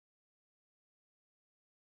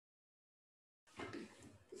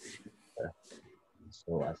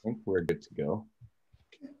So I think we're good to go.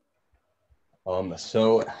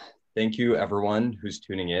 So thank you everyone who's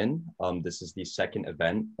tuning in. This is the second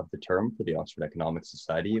event of the term for the Oxford Economic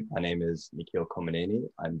Society. My name is Nikhil Komaneni.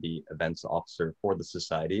 I'm the events officer for the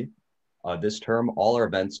society. This term, all our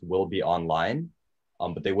events will be online,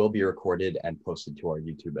 but they will be recorded and posted to our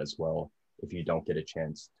YouTube as well if you don't get a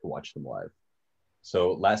chance to watch them live.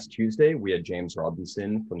 So last Tuesday, we had James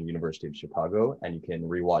Robinson from the University of Chicago, and you can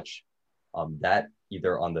rewatch that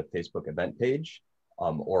either on the Facebook event page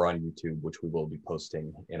or on YouTube, which we will be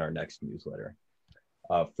posting in our next newsletter.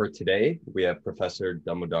 For today, we have Professor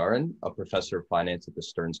Damodaran, a professor of finance at the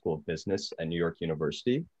Stern School of Business at New York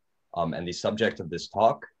University. And the subject of this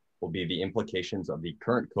talk will be the implications of the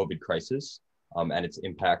current COVID crisis and its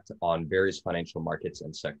impact on various financial markets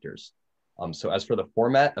and sectors. So as for the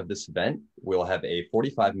format of this event, we'll have a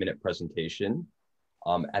 45-minute presentation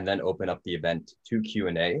and then open up the event to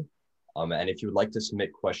Q&A. And if you would like to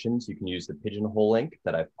submit questions, you can use the Pigeonhole link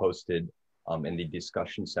that I've posted in the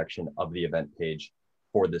discussion section of the event page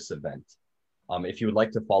for this event. If you would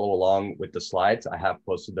like to follow along with the slides, I have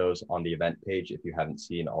posted those on the event page if you haven't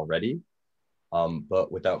seen already.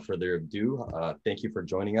 But without further ado, thank you for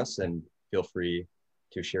joining us, and feel free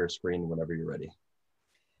to share a screen whenever you're ready.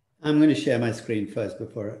 I'm going to share my screen first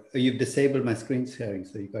before you've disabled my screen sharing,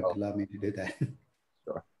 so you've got to allow me to do that.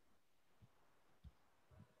 Sure.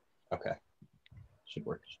 Okay, should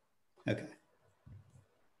work. Okay.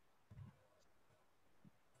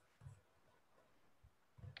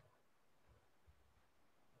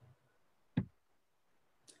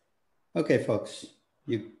 Okay, folks,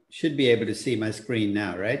 you should be able to see my screen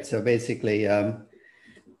now, right? So basically,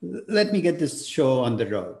 let me get this show on the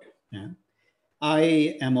road. Yeah?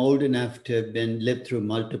 I am old enough to have lived through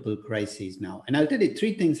multiple crises now. And I'll tell you,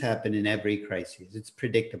 three things happen in every crisis. It's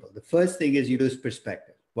predictable. The first thing is you lose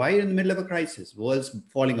perspective. Why are you in the middle of a crisis? World's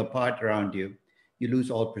falling apart around you. You lose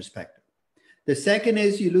all perspective. The second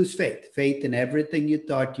is you lose faith in everything you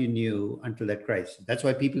thought you knew until that crisis. That's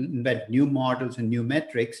why people invent new models and new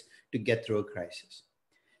metrics to get through a crisis.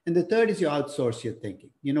 And the third is you outsource your thinking.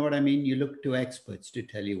 You know what I mean? You look to experts to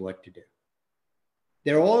tell you what to do.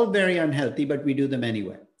 They're all very unhealthy, but we do them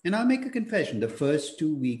anyway. And I'll make a confession. The first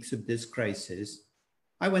 2 weeks of this crisis,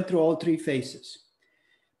 I went through all three phases.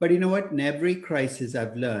 But you know what? In every crisis,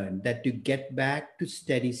 I've learned that to get back to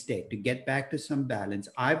steady state, to get back to some balance,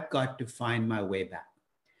 I've got to find my way back.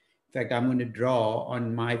 In fact, I'm going to draw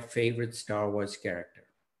on my favorite Star Wars character.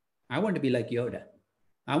 I want to be like Yoda.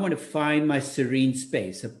 I want to find my serene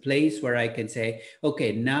space, a place where I can say,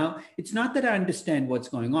 okay, now it's not that I understand what's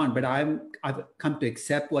going on, but I've come to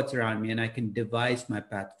accept what's around me and I can devise my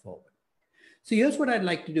path forward. So here's what I'd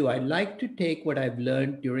like to do. I'd like to take what I've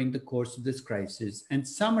learned during the course of this crisis and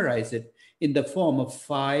summarize it in the form of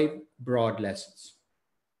 5 broad lessons.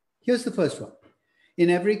 Here's the first one.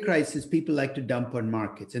 In every crisis, people like to dump on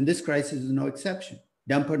markets, and this crisis is no exception.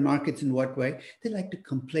 Dump on markets in what way? They like to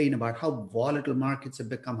complain about how volatile markets have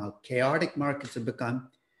become, how chaotic markets have become.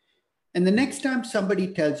 And the next time somebody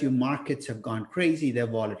tells you markets have gone crazy, they're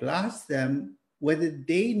volatile, ask them whether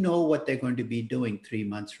they know what they're going to be doing 3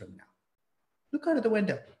 months from now. Look out of the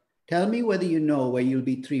window. Tell me whether you know where you'll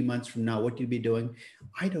be 3 months from now, what you'll be doing.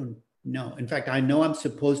 I don't know. In fact, I know I'm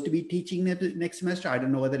supposed to be teaching next semester. I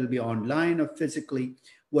don't know whether it'll be online or physically.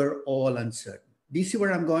 We're all uncertain. Do you see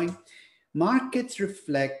where I'm going? Markets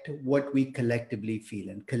reflect what we collectively feel,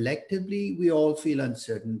 and collectively we all feel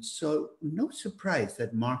uncertain. So no surprise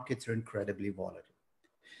that markets are incredibly volatile.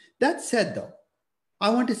 That said, though,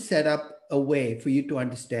 I want to set up a way for you to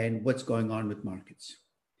understand what's going on with markets.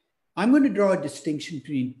 I'm going to draw a distinction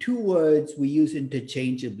between 2 words we use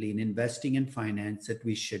interchangeably in investing and finance that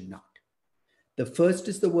we should not. The first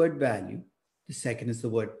is the word value. The second is the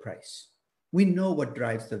word price. We know what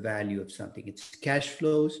drives the value of something. It's cash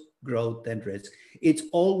flows, growth, and risk. It's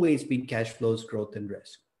always been cash flows, growth, and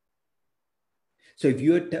risk. So if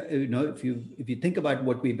you think about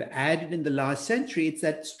what we've added in the last century, it's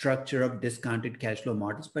that structure of discounted cash flow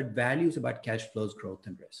models, but value is about cash flows, growth,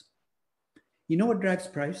 and risk. You know what drives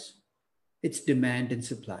price? It's demand and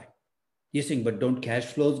supply. You're saying, but don't cash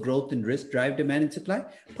flows, growth, and risk drive demand and supply?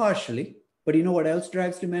 Partially. But you know what else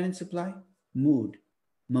drives demand and supply? Mood,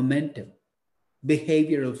 momentum,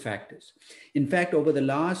 behavioral factors. In fact, over the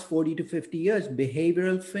last 40 to 50 years,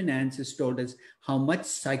 behavioral finance has told us how much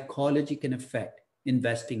psychology can affect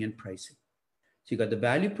investing and pricing. So you got the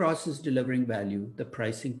value process delivering value, the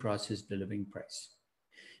pricing process delivering price.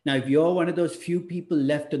 Now, if you're one of those few people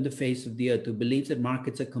left on the face of the earth who believes that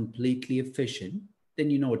markets are completely efficient, then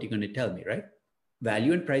you know what you're going to tell me, right?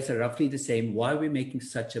 Value and price are roughly the same. Why are we making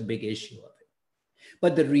such a big issue of it?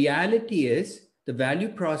 But the reality is The value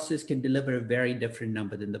process can deliver a very different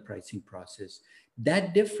number than the pricing process.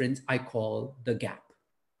 That difference I call the gap.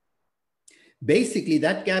 Basically,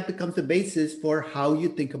 that gap becomes the basis for how you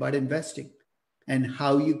think about investing and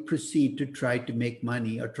how you proceed to try to make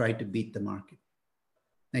money or try to beat the market.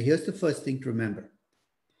 Now, here's the first thing to remember.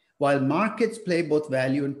 While markets play both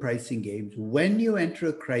value and pricing games, when you enter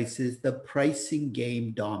a crisis, the pricing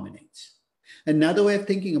game dominates. Another way of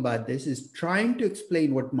thinking about this is trying to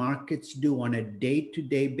explain what markets do on a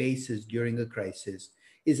day-to-day basis during a crisis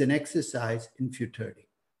is an exercise in futility.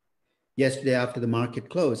 Yesterday, after the market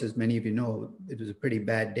closed, as many of you know, it was a pretty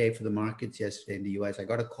bad day for the markets yesterday in the US. I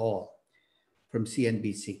got a call from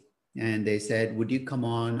CNBC and they said, would you come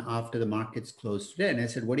on after the markets closed today? And I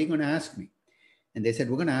said, what are you going to ask me? And they said,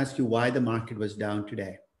 we're going to ask you why the market was down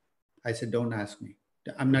today. I said, don't ask me.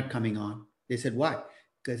 I'm not coming on. They said, why?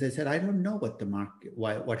 Because I said, I don't know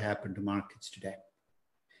what happened to markets today.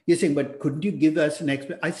 You're saying, but couldn't you give us an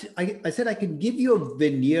explanation? I said, I can give you a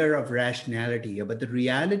veneer of rationality here, but the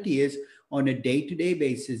reality is on a day-to-day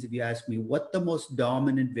basis, if you ask me what the most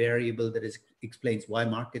dominant variable that explains why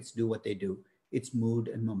markets do what they do, it's mood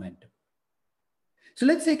and momentum. So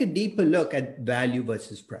let's take a deeper look at value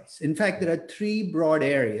versus price. In fact, there are three broad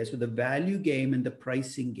areas where the value game and the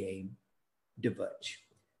pricing game diverge.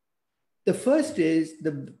 The first is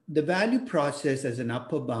the value process as an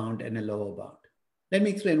upper bound and a lower bound. Let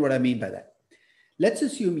me explain what I mean by that. Let's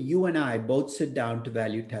assume you and I both sit down to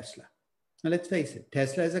value Tesla. Now, let's face it,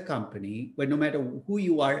 Tesla is a company where no matter who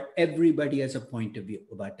you are, everybody has a point of view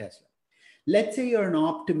about Tesla. Let's say you're an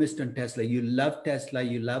optimist on Tesla. You love Tesla,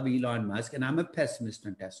 you love Elon Musk, and I'm a pessimist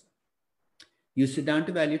on Tesla. You sit down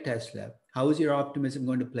to value Tesla. How is your optimism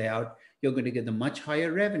going to play out? You're going to get a much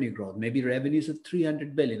higher revenue growth, maybe revenues of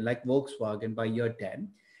 300 billion, like Volkswagen by year 10,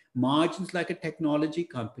 margins like a technology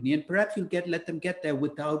company, and perhaps you'll let them get there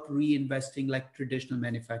without reinvesting like traditional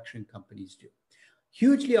manufacturing companies do.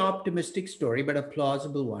 Hugely optimistic story, but a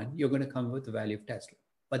plausible one. You're going to come with the value of Tesla,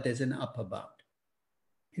 but there's an upper bound.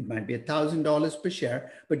 It might be $1,000 per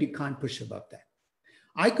share, but you can't push above that.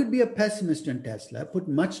 I could be a pessimist on Tesla, put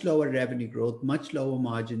much lower revenue growth, much lower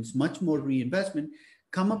margins, much more reinvestment,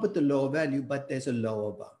 come up with a lower value, but there's a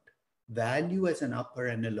lower bound. Value as an upper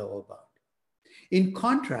and a lower bound. In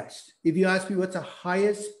contrast, if you ask me what's the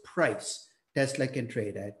highest price Tesla can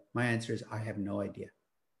trade at, my answer is I have no idea.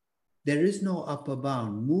 There is no upper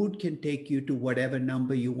bound. Mood can take you to whatever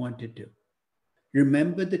number you want it to.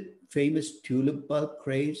 Remember the famous tulip bulb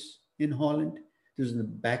craze in Holland? This was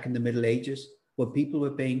back in the Middle Ages, where people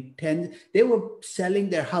were paying they were selling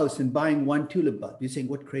their house and buying one tulip bulb. You're saying,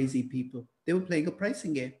 what crazy people? They were playing a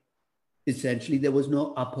pricing game. Essentially, there was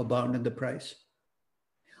no upper bound on the price.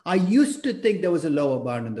 I used to think there was a lower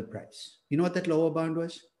bound on the price. You know what that lower bound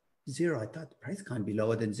was? Zero. I thought the price can't be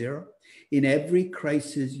lower than zero. In every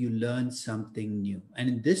crisis, you learn something new. And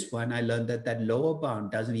in this one, I learned that that lower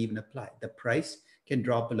bound doesn't even apply. The price can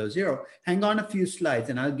drop below zero. Hang on a few slides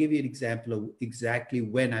and I'll give you an example of exactly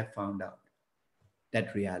when I found out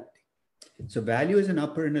that reality. So value is an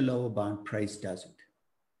upper and a lower bound, price doesn't.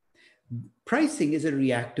 Pricing is a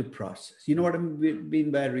reactive process. You know what I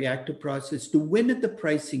mean by a reactive process? To win at the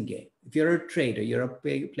pricing game, if you're a trader, you're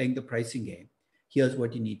playing the pricing game, here's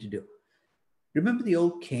what you need to do. Remember the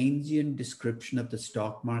old Keynesian description of the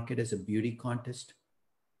stock market as a beauty contest?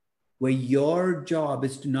 Where your job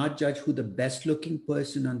is to not judge who the best looking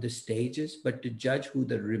person on the stage is, but to judge who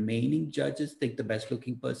the remaining judges think the best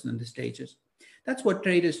looking person on the stage is. That's what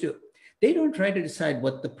traders do. They don't try to decide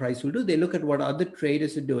what the price will do. They look at what other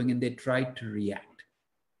traders are doing and they try to react.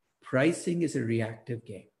 Pricing is a reactive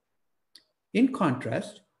game. In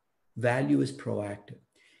contrast, value is proactive.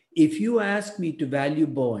 If you ask me to value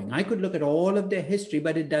Boeing, I could look at all of their history,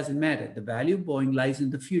 but it doesn't matter. The value of Boeing lies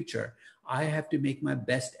in the future. I have to make my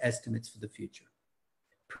best estimates for the future.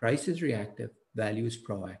 Price is reactive, value is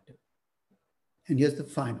proactive. And here's the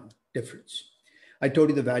final difference. I told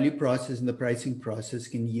you the value process and the pricing process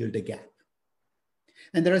can yield a gap.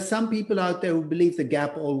 And there are some people out there who believe the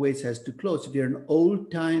gap always has to close. If you're an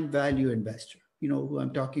old-time value investor, you know who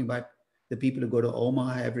I'm talking about, the people who go to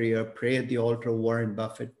Omaha every year, pray at the altar of Warren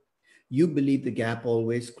Buffett, you believe the gap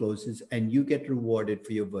always closes and you get rewarded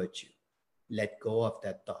for your virtue. Let go of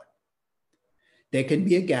that thought. There can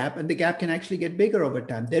be a gap and the gap can actually get bigger over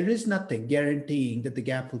time. There is nothing guaranteeing that the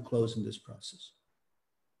gap will close in this process.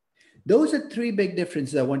 Those are three big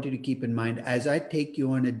differences I want you to keep in mind as I take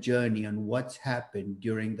you on a journey on what's happened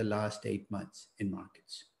during the last 8 months in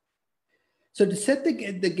markets. So to set the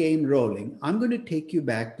game rolling, I'm going to take you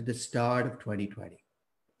back to the start of 2020.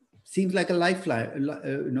 Seems like a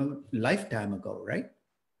lifetime ago, right?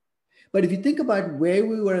 But if you think about where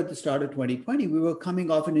we were at the start of 2020, we were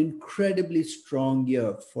coming off an incredibly strong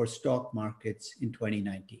year for stock markets in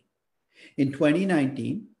 2019. In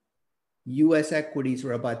 2019, US equities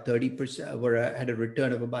were about 30%, had a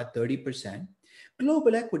return of about 30%.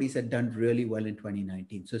 Global equities had done really well in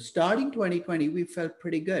 2019. So starting 2020, we felt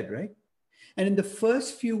pretty good, right? And in the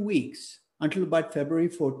first few weeks, until about February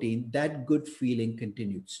 14th, that good feeling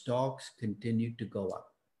continued. Stocks continued to go up.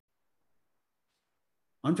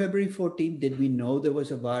 On February 14th, did we know there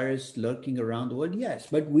was a virus lurking around the world? Yes,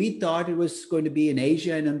 but we thought it was going to be in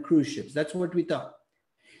Asia and on cruise ships. That's what we thought.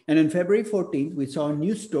 And on February 14th, we saw a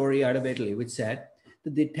news story out of Italy, which said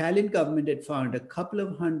that the Italian government had found a couple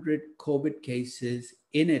of hundred COVID cases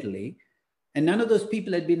in Italy, and none of those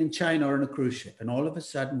people had been in China or on a cruise ship. And all of a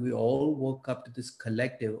sudden, we all woke up to this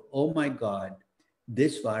collective, oh my God,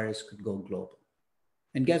 this virus could go global.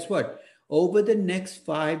 And guess what? Over the next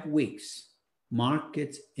 5 weeks,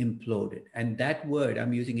 markets imploded. And that word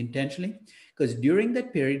I'm using intentionally because during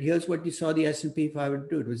that period, here's what you saw the S&P 500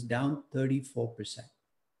 do. It was down 34%.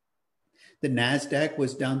 The NASDAQ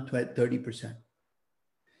was down 30%.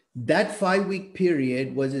 That 5-week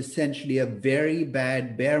period was essentially a very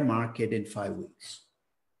bad bear market in 5 weeks.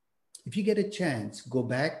 If you get a chance, go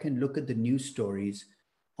back and look at the news stories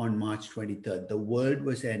on March 23rd. The world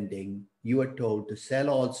was ending. You were told to sell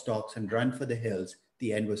all stocks and run for the hills.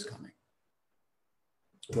 The end was coming.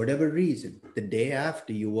 Whatever reason, the day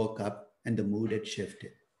after you woke up and the mood had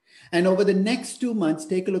shifted. And over the next 2 months,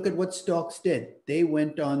 take a look at what stocks did. They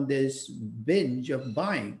went on this binge of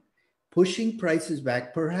buying, pushing prices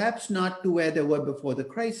back, perhaps not to where they were before the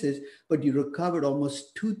crisis, but you recovered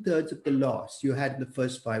almost 2/3 of the loss you had in the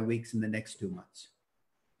first 5 weeks in the next 2 months.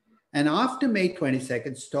 And after May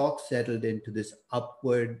 22nd, stocks settled into this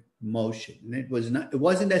upward motion. And it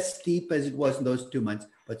wasn't as steep as it was in those 2 months,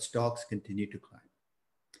 but stocks continued to climb.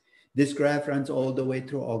 This graph runs all the way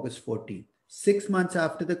through August 14th. 6 months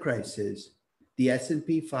after the crisis, the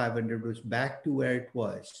S&P 500 was back to where it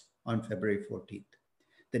was on February 14th.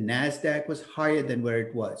 The NASDAQ was higher than where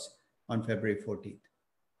it was on February 14th.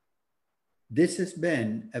 This has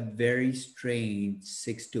been a very strange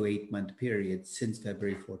 6 to 8 month period since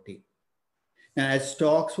February 14th. Now, as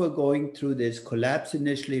stocks were going through this collapse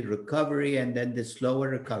initially, recovery, and then this slower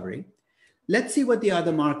recovery, let's see what the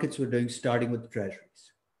other markets were doing, starting with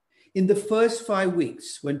treasuries. In the first 5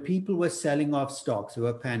 weeks, when people were selling off stocks, they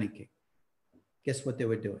were panicking. Guess what they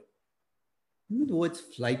were doing? Remember the words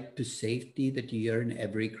flight to safety that you hear in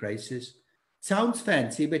every crisis? Sounds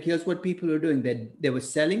fancy, but here's what people were doing. They were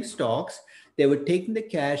selling stocks, they were taking the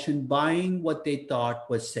cash and buying what they thought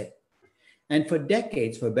was safe. And for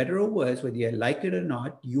decades, for better or worse, whether you like it or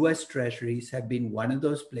not, US treasuries have been one of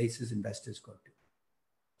those places investors go to.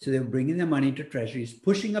 So they were bringing their money to treasuries,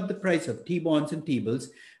 pushing up the price of T-bonds and T-bills.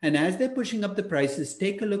 And as they're pushing up the prices,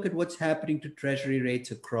 take a look at what's happening to treasury rates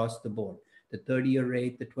across the board. The 30-year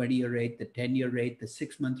rate, the 20-year rate, the 10-year rate, the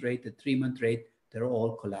 6-month rate, the 3-month rate, they're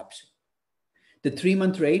all collapsing. The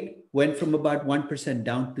 3-month rate went from about 1%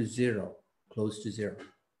 down to zero, close to zero.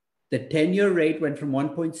 The 10-year rate went from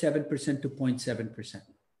 1.7% to 0.7%.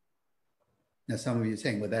 Now, some of you are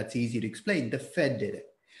saying, well, that's easy to explain. The Fed did it.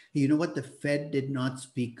 You know what? The Fed did not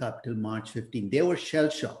speak up till March 15. They were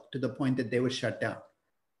shell-shocked to the point that they were shut down.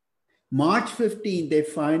 March 15, they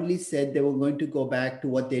finally said they were going to go back to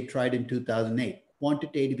what they tried in 2008,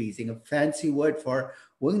 quantitative easing, a fancy word for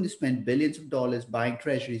we're going to spend billions of dollars buying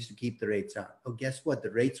treasuries to keep the rates down. Oh, guess what?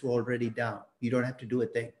 The rates were already down. You don't have to do a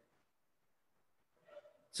thing.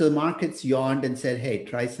 So the markets yawned and said, hey,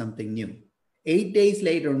 try something new. 8 days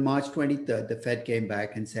later, on March 23rd, the Fed came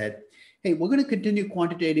back and said, hey, we're going to continue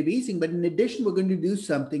quantitative easing, but in addition, we're going to do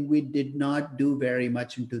something we did not do very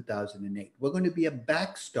much in 2008. We're going to be a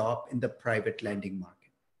backstop in the private lending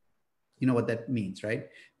market. You know what that means, right?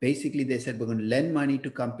 Basically, they said we're going to lend money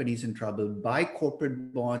to companies in trouble, buy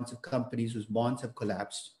corporate bonds of companies whose bonds have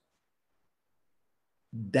collapsed.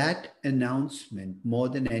 That announcement, more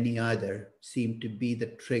than any other, seemed to be the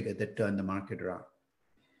trigger that turned the market around.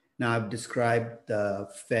 Now, I've described the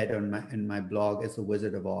Fed in my blog as the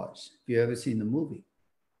Wizard of Oz. If you've ever seen the movie,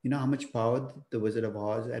 you know how much power the Wizard of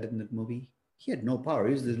Oz had in that movie? He had no power.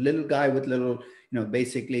 He was this little guy with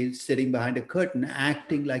basically sitting behind a curtain,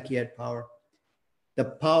 acting like he had power. The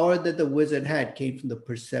power that the wizard had came from the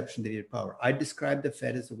perception that he had power. I describe the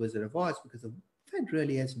Fed as the Wizard of Oz because the Fed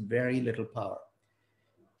really has very little power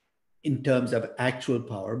in terms of actual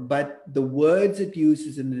power, but the words it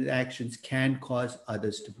uses in its actions can cause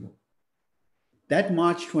others to blow. That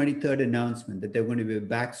March 23rd announcement that they're going to be a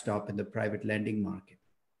backstop in the private lending market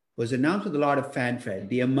was announced with a lot of fanfare.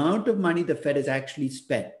 The amount of money the Fed has actually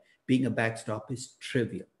spent being a backstop is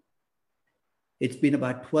trivial. It's been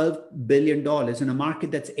about $12 billion in a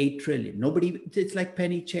market that's 8 trillion. It's like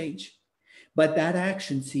penny change. But that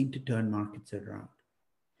action seemed to turn markets around.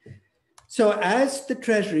 So as the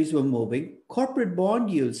treasuries were moving, corporate bond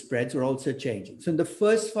yield spreads were also changing. So in the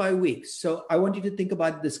first 5 weeks, so I want you to think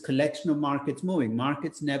about this collection of markets moving.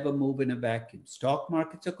 Markets never move in a vacuum. Stock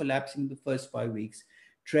markets are collapsing in the first 5 weeks.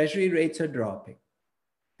 Treasury rates are dropping.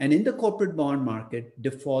 And in the corporate bond market,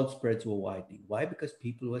 default spreads were widening. Why? Because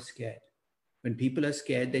people were scared. When people are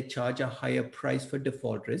scared, they charge a higher price for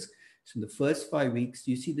default risk. So in the first 5 weeks,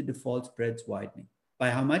 you see the default spreads widening.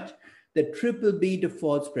 By how much? The triple B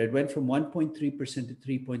default spread went from 1.3% to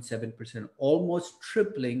 3.7%, almost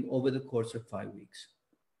tripling over the course of 5 weeks.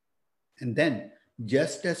 And then,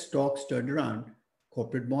 just as stocks turned around,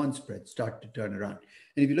 corporate bond spreads start to turn around.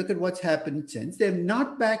 And if you look at what's happened since, they're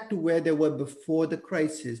not back to where they were before the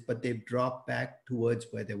crisis, but they've dropped back towards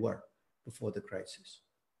where they were before the crisis.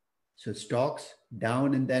 So stocks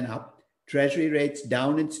down and then up, treasury rates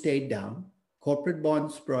down and stayed down, corporate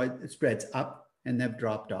bond spreads up and they've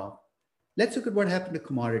dropped off. Let's look at what happened to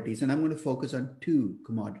commodities, and I'm going to focus on 2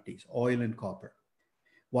 commodities, oil and copper.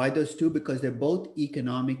 Why those 2? Because they're both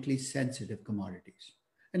economically sensitive commodities.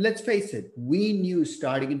 And let's face it, we knew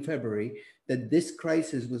starting in February that this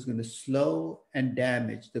crisis was going to slow and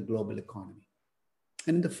damage the global economy.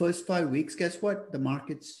 And in the first 5 weeks, guess what? The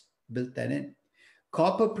markets built that in.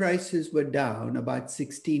 Copper prices were down about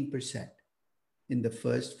 16% in the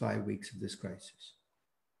first 5 weeks of this crisis.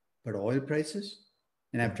 But oil prices,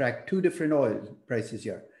 and I've tracked 2 different oil prices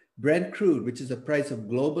here. Brent crude, which is the price of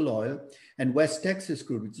global oil, and West Texas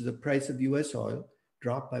crude, which is the price of US oil,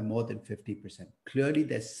 dropped by more than 50%. Clearly,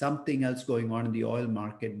 there's something else going on in the oil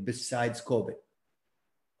market besides COVID.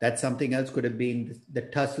 That something else could have been the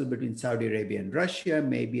tussle between Saudi Arabia and Russia,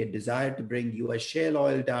 maybe a desire to bring US shale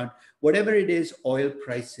oil down. Whatever it is, oil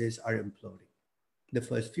prices are imploding. The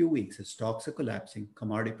first few weeks, as stocks are collapsing,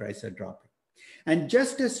 commodity prices are dropping. And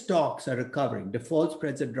just as stocks are recovering, default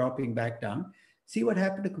spreads are dropping back down. See what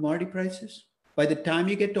happened to commodity prices? By the time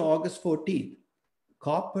you get to August 14th,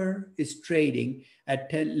 copper is trading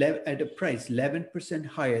at a price 11%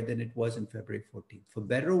 higher than it was in February 14th. For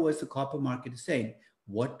better or worse, the copper market is saying,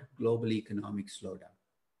 what global economic slowdown?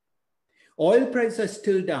 Oil prices are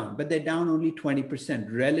still down, but they're down only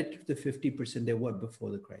 20% relative to the 50% they were before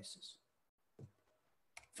the crisis.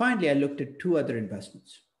 Finally, I looked at 2 other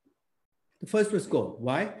investments. The first was gold.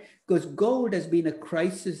 Why? Because gold has been a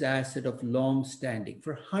crisis asset of long standing.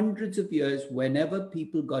 For hundreds of years, whenever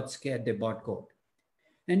people got scared, they bought gold.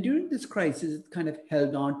 And during this crisis, it kind of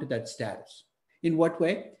held on to that status. In what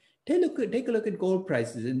way? Take a look at gold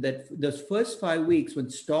prices. In those first 5 weeks when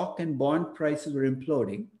stock and bond prices were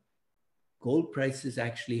imploding, gold prices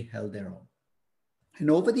actually held their own. And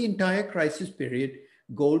over the entire crisis period,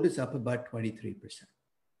 gold is up about 23%.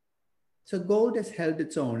 So gold has held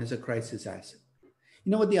its own as a crisis asset.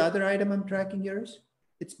 You know what the other item I'm tracking here is?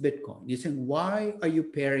 It's Bitcoin. You're saying, why are you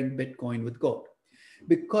pairing Bitcoin with gold?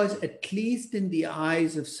 Because at least in the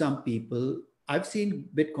eyes of some people, I've seen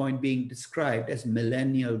Bitcoin being described as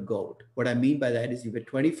millennial gold. What I mean by that is you were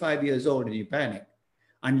 25 years old and you panic.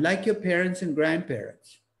 Unlike your parents and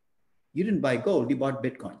grandparents, you didn't buy gold, you bought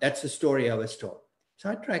Bitcoin. That's the story I was told. So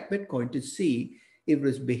I tracked Bitcoin to see if it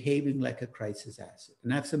was behaving like a crisis asset.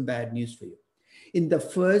 And I have some bad news for you. In the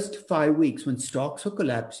first 5 weeks when stocks were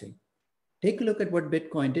collapsing, take a look at what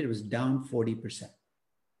Bitcoin did. It was down 40%.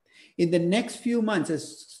 In the next few months,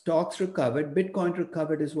 as stocks recovered, Bitcoin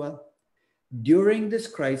recovered as well. During this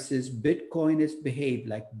crisis, Bitcoin has behaved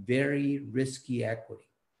like very risky equity.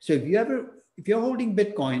 So if you're holding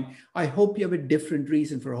Bitcoin, I hope you have a different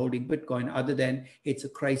reason for holding Bitcoin other than it's a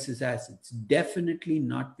crisis asset. It's definitely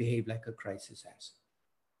not behaved like a crisis asset.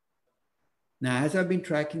 Now, as I've been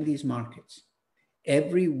tracking these markets,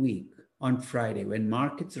 every week on Friday, when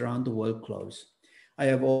markets around the world close, I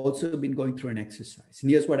have also been going through an exercise.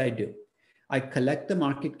 And here's what I do. I collect the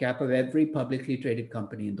market cap of every publicly traded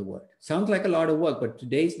company in the world. Sounds like a lot of work, but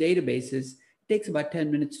today's databases, it takes about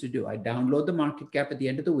 10 minutes to do. I download the market cap at the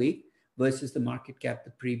end of the week versus the market cap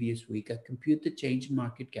the previous week. I compute the change in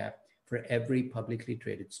market cap for every publicly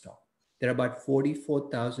traded stock. There are about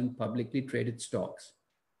 44,000 publicly traded stocks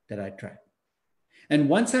that I track. And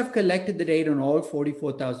once I've collected the data on all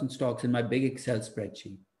 44,000 stocks in my big Excel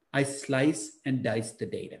spreadsheet, I slice and dice the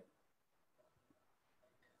data.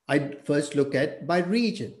 I first look at by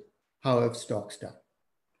region, how have stocks done?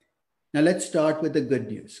 Now let's start with the good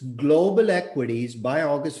news. Global equities by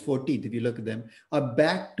August 14th, if you look at them, are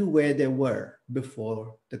back to where they were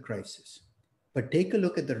before the crisis. But take a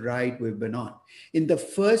look at the ride we've been on. In the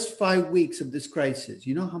first 5 weeks of this crisis,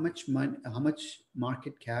 you know how much money, how much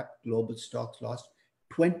market cap global stocks lost?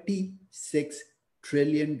 $26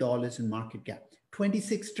 trillion in market cap.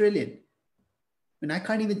 26 trillion. And I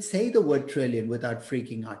can't even say the word trillion without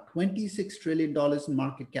freaking out. $26 trillion in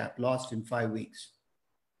market cap lost in 5 weeks.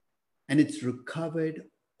 And it's recovered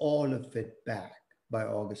all of it back by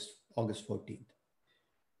August 14th.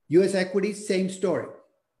 US equities, same story.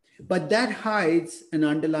 But that hides an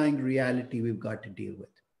underlying reality we've got to deal with.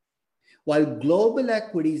 While global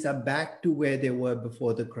equities are back to where they were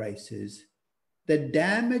before the crisis, the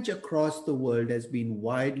damage across the world has been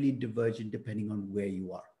widely divergent depending on where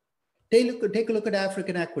you are. Take a look at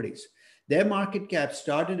African equities. Their market cap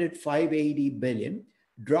started at 580 billion,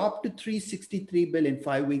 dropped to 363 billion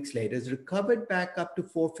 5 weeks later, has recovered back up to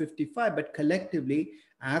 455, but collectively,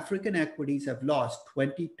 African equities have lost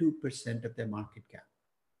 22% of their market cap.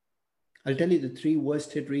 I'll tell you the 3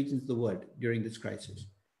 worst hit regions of the world during this crisis.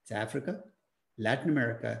 It's Africa, Latin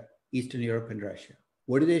America, Eastern Europe, and Russia.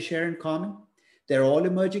 What do they share in common? They're all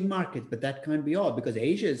emerging markets, but that can't be all because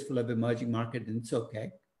Asia is full of emerging markets and it's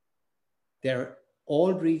okay. They're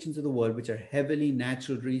all regions of the world which are heavily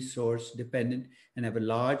natural resource dependent and have a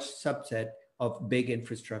large subset of big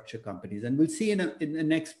infrastructure companies. And we'll see in the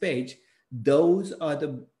next page, those are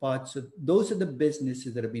the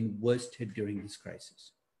businesses that have been worst hit during this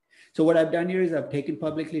crisis. So what I've done here is I've taken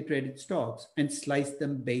publicly traded stocks and sliced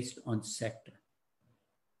them based on sector.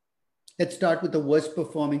 Let's start with the worst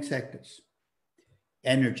performing sectors.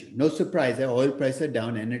 Energy, no surprise, their oil prices are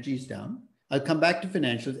down, energy is down. I'll come back to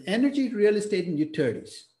financials. Energy, real estate, and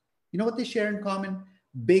utilities. You know what they share in common?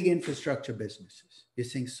 Big infrastructure businesses. You're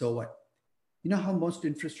saying, so what? You know how most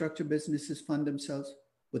infrastructure businesses fund themselves?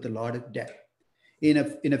 With a lot of debt. In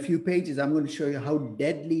a few pages, I'm going to show you how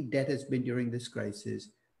deadly debt has been during this crisis.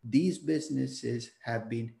 These businesses have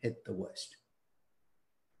been hit the worst.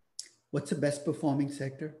 What's the best performing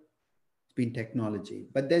sector? It's been technology.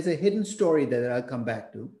 But there's a hidden story that I'll come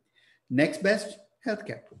back to. Next best,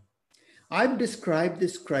 healthcare. I've described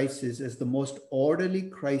this crisis as the most orderly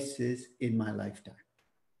crisis in my lifetime.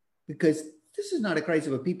 Because this is not a crisis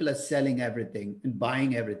where people are selling everything and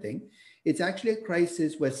buying everything. It's actually a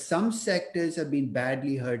crisis where some sectors have been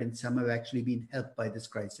badly hurt and some have actually been helped by this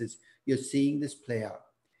crisis. You're seeing this play out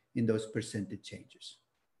in those percentage changes.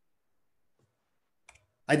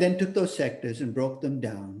 I then took those sectors and broke them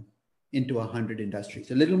down into 100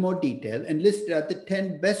 industries, a little more detail, and listed out the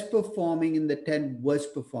 10 best performing and the 10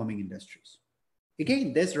 worst performing industries.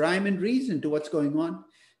 Again, there's rhyme and reason to what's going on.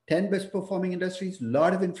 10 best performing industries, a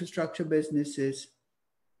lot of infrastructure businesses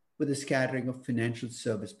with a scattering of financial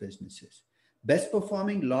service businesses. Best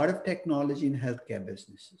performing, a lot of technology and healthcare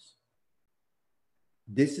businesses.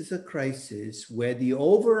 This is a crisis where the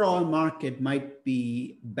overall market might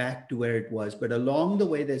be back to where it was, but along the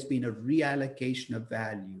way, there's been a reallocation of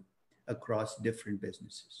value across different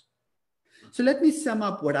businesses. So let me sum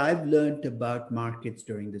up what I've learned about markets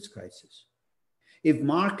during this crisis. If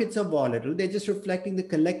markets are volatile, they're just reflecting the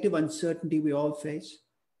collective uncertainty we all face.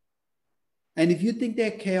 And if you think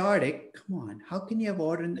they're chaotic, come on, how can you have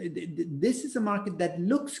order? This is a market that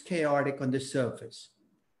looks chaotic on the surface,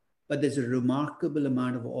 but there's a remarkable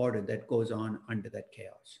amount of order that goes on under that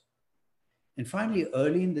chaos. And finally,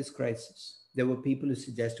 early in this crisis, there were people who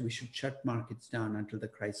suggested we should shut markets down until the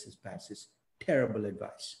crisis passes. Terrible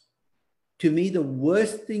advice. To me, the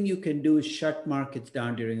worst thing you can do is shut markets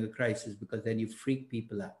down during a crisis because then you freak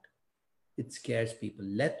people out. It scares people.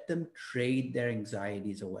 Let them trade their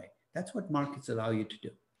anxieties away. That's what markets allow you to do.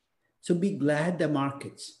 So be glad there are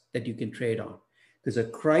markets that you can trade on, because a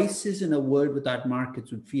crisis in a world without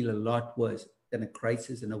markets would feel a lot worse than a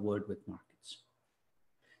crisis in a world with markets.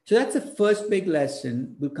 So that's the first big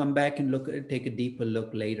lesson. We'll come back and take a deeper look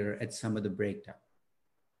later at some of the breakdown.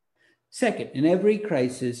 Second, in every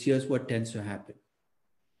crisis, here's what tends to happen.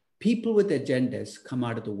 People with agendas come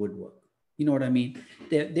out of the woodwork. You know what I mean?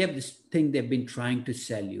 They have this thing they've been trying to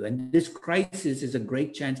sell you. And this crisis is a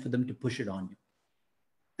great chance for them to push it on you.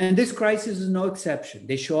 And this crisis is no exception.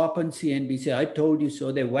 They show up on CNBC, I told you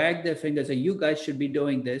so. They wag their fingers, say, you guys should be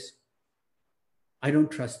doing this. I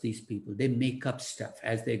don't trust these people. They make up stuff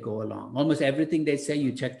as they go along. Almost everything they say,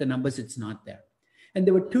 you check the numbers, it's not there. And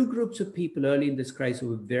there were 2 groups of people early in this crisis who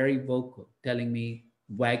were very vocal, telling me,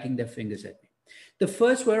 wagging their fingers at me. The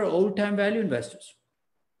first were old-time value investors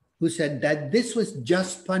who said that this was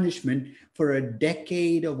just punishment for a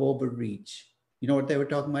decade of overreach. You know what they were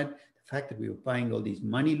talking about? The fact that we were buying all these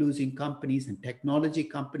money-losing companies and technology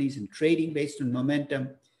companies and trading based on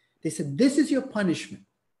momentum. They said, this is your punishment.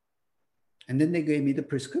 And then they gave me the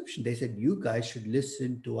prescription. They said, you guys should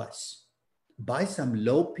listen to us. Buy some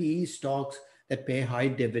low PE stocks that pay high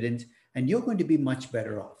dividends, and you're going to be much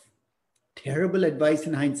better off. Terrible advice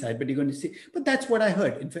in hindsight, but you're going to see. But that's what I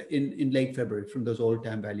heard in late February from those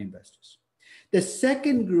old-time value investors. The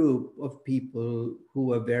second group of people who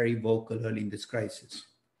were very vocal early in this crisis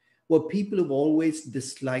were people who've always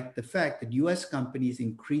disliked the fact that US companies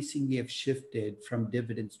increasingly have shifted from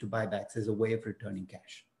dividends to buybacks as a way of returning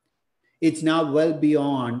cash. It's now well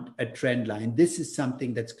beyond a trend line. This is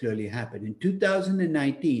something that's clearly happened. In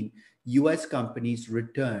 2019, US companies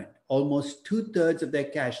returned almost 2/3 of their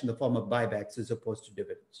cash in the form of buybacks as opposed to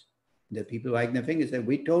dividends. And there are people wagging their fingers and say,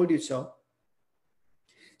 we told you so.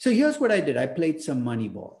 So here's what I did. I played some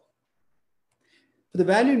Moneyball. For the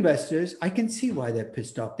value investors, I can see why they're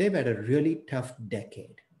pissed off. They've had a really tough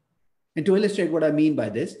decade. And to illustrate what I mean by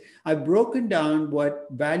this, I've broken down what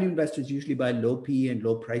value investors usually buy low PE and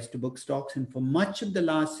low price to book stocks. And for much of the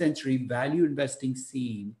last century, value investing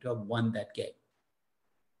seemed to have won that game.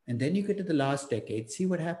 And then you get to the last decade, see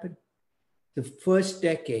what happened? The first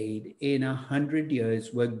decade in 100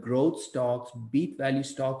 years where growth stocks beat value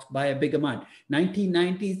stocks by a big amount.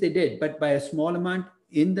 1990s they did, but by a small amount.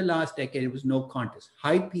 In the last decade, it was no contest.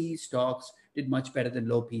 High PE stocks did much better than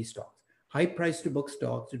low PE stocks. High price to book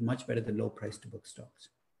stocks did much better than low price to book stocks.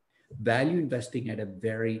 Value investing had a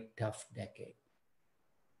very tough decade.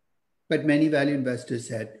 But many value investors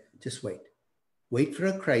said, just wait. Wait for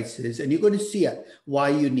a crisis and you're going to see why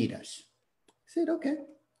you need us. I said, okay,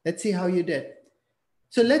 let's see how you did.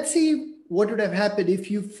 So let's see what would have happened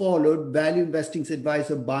if you followed value investing's advice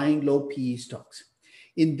of buying low PE stocks.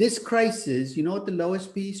 In this crisis, you know what the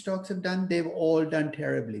lowest PE stocks have done? They've all done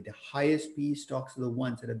terribly. The highest PE stocks are the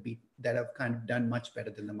ones that have kind of done much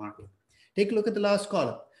better than the market. Take a look at the last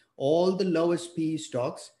column. All the lowest PE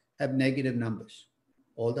stocks have negative numbers.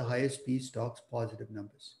 All the highest PE stocks, positive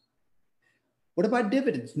numbers. What about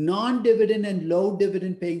dividends? Non-dividend and low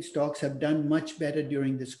dividend paying stocks have done much better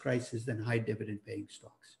during this crisis than high dividend paying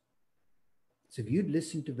stocks. So if you'd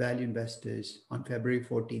listened to value investors on February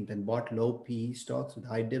 14th and bought low PE stocks with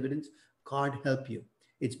high dividends, God help you.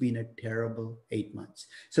 It's been a terrible 8 months.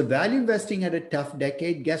 So value investing had a tough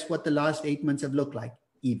decade. Guess what the last 8 months have looked like?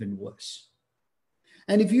 Even worse.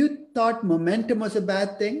 And if you thought momentum was a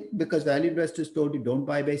bad thing because value investors told you don't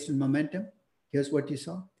buy based on momentum, here's what you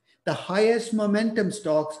saw. The highest momentum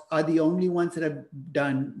stocks are the only ones that have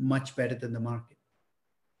done much better than the market.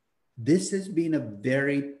 This has been a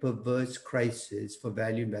very perverse crisis for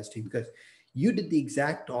value investing because you did the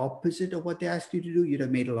exact opposite of what they asked you to do. You'd have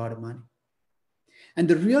made a lot of money. And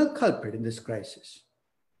the real culprit in this crisis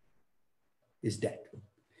is debt.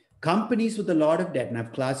 Companies with a lot of debt, and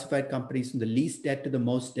I've classified companies from the least debt to the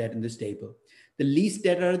most debt in this table. The least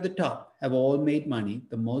debt are at the top, have all made money.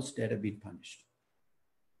 The most debt have been punished.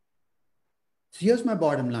 So here's my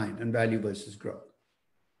bottom line on value versus growth.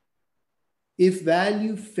 If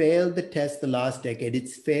value failed the test the last decade,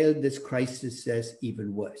 it's failed this crisis says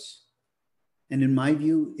even worse. And in my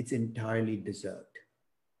view, it's entirely deserved.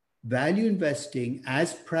 Value investing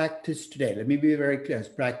as practiced today, let me be very clear, as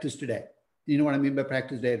practiced today. You know what I mean by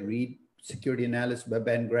practice today? Read Security Analysis by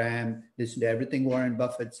Ben Graham, listen to everything Warren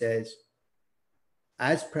Buffett says.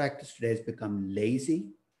 As practiced today has become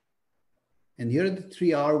lazy. And here are the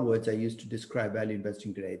 3 R words I use to describe value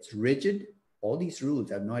investing today. It's rigid. All these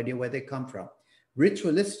rules, I have no idea where they come from.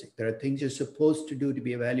 Ritualistic. There are things you're supposed to do to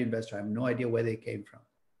be a value investor. I have no idea where they came from.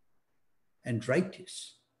 And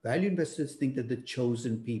righteous. Value investors think that the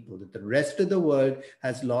chosen people, that the rest of the world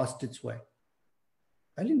has lost its way.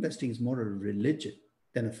 Value investing is more a religion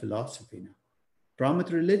than a philosophy now. Problem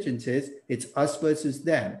with religion says it's us versus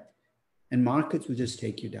them, and markets will just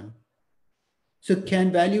take you down. So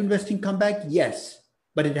can value investing come back? Yes,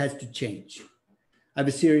 but it has to change. I have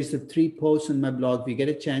a series of 3 posts on my blog. If you get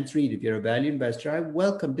a chance, read. If you're a value investor, I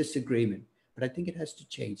welcome disagreement, but I think it has to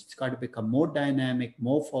change. It's got to become more dynamic,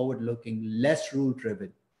 more forward-looking, less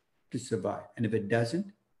rule-driven to survive. And if it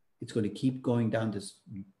doesn't, it's going to keep going down this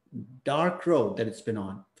dark road that it's been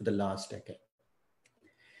on for the last decade.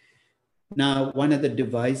 Now, one of the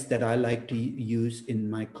devices that I like to use in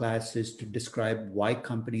my classes to describe why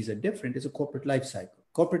companies are different is a corporate life cycle.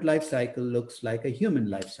 Corporate life cycle looks like a human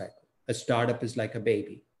life cycle. A startup is like a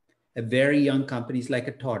baby. A very young company is like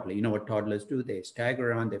a toddler. You know what toddlers do? They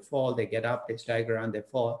stagger around, they fall, they get up, they stagger around, they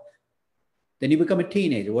fall. Then you become a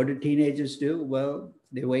teenager. What do teenagers do? Well,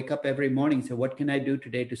 they wake up every morning and say, what can I do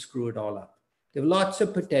today to screw it all up? They have lots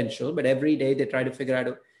of potential, but every day they try to figure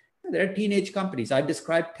out, there are teenage companies. I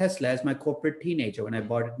described Tesla as my corporate teenager when I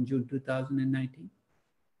bought it in June 2019.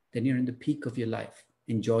 Then you're in the peak of your life.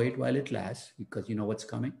 Enjoy it while it lasts because you know what's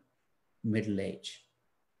coming? Middle age.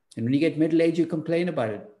 And when you get middle age, you complain about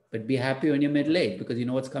it. but be happy when you're middle age, because you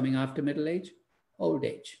know what's coming after middle age? Old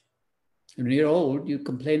age. And when you're old, you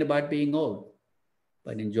complain about being old,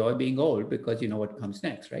 but enjoy being old because you know what comes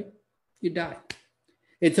next, right? You die.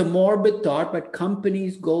 It's a morbid thought, but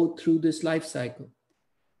companies go through this life cycle.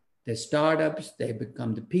 They're startups, they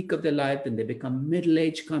become the peak of their life, then they become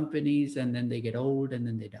middle-aged companies, and then they get old, and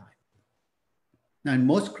then they die. Now, in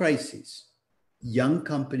most crises, young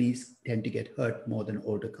companies tend to get hurt more than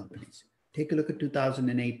older companies. Take a look at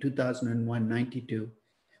 2008, 2001, 92.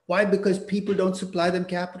 Why? Because people don't supply them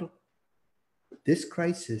capital. This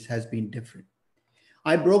crisis has been different.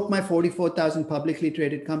 I broke my 44,000 publicly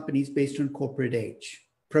traded companies based on corporate age,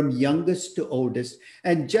 from youngest to oldest.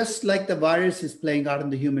 And just like the virus is playing out in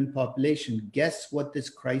the human population, guess what this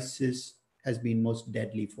crisis has been most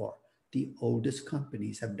deadly for? The oldest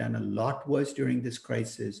companies have done a lot worse during this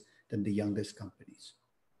crisis than the youngest companies.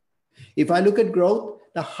 If I look at growth,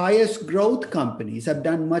 the highest growth companies have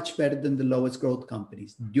done much better than the lowest growth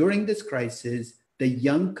companies. During this crisis, the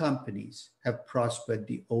young companies have prospered.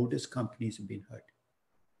 The oldest companies have been hurt.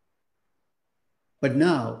 But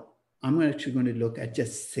now I'm actually going to look at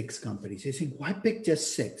just 6 companies. You're saying, why pick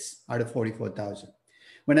just 6 out of 44,000?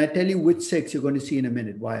 When I tell you which 6, you're going to see in a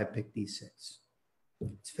minute why I picked these 6.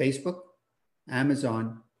 It's Facebook,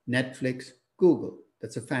 Amazon, Netflix, Google.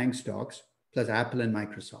 That's the FANG stocks, plus Apple and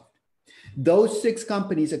Microsoft. Those 6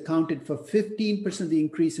 companies accounted for 15% of the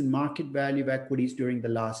increase in market value of equities during the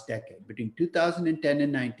last decade. Between 2010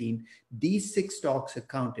 and 19, these 6 stocks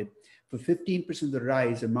accounted for 15% of the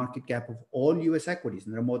rise in market cap of all US equities,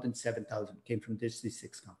 and there are more than 7,000, came from these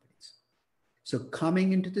 6 companies. So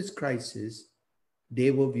coming into this crisis,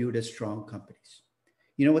 they were viewed as strong companies.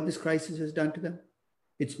 You know what this crisis has done to them?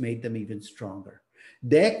 It's made them even stronger.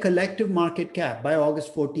 Their collective market cap by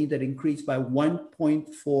August 14th had increased by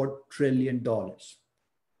 $1.4 trillion.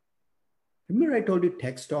 Remember I told you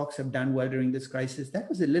tech stocks have done well during this crisis? That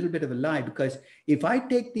was a little bit of a lie, because if I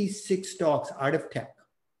take these 6 stocks out of tech,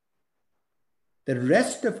 the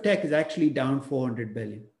rest of tech is actually down 400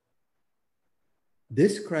 billion.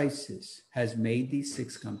 This crisis has made these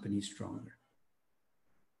 6 companies stronger.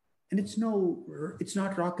 And it's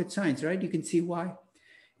not rocket science, right? You can see why.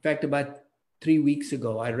 In fact, about 3 weeks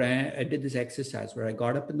ago, I did this exercise where I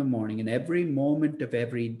got up in the morning, and every moment of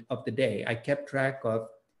the day, I kept track of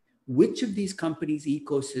which of these companies'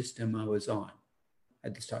 ecosystem I was on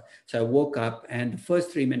at the start. So I woke up, and the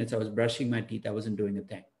first 3 minutes I was brushing my teeth. I wasn't doing a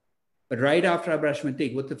thing. But right after I brushed my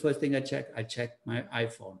teeth, what's the first thing I check? I check my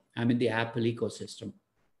iPhone. I'm in the Apple ecosystem.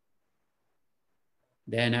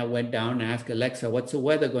 Then I went down and asked Alexa, what's the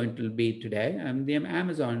weather going to be today? I'm in the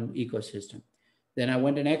Amazon ecosystem. Then I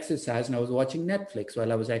went and exercised, and I was watching Netflix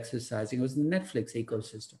while I was exercising. It was the Netflix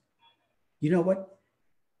ecosystem. You know what?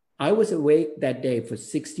 I was awake that day for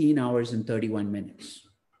 16 hours and 31 minutes.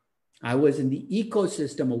 I was in the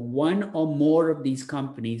ecosystem of one or more of these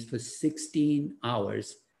companies for 16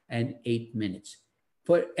 hours and 8 minutes.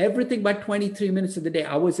 For everything but 23 minutes of the day,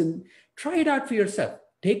 I was in. Try it out for yourself.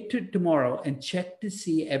 Take to tomorrow and check to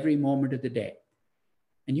see every moment of the day.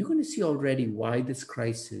 And you're going to see already why this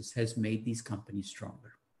crisis has made these companies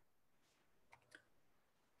stronger.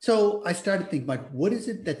 So I started thinking about, what is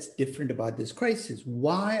it that's different about this crisis?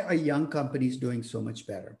 Why are young companies doing so much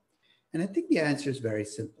better? And I think the answer is very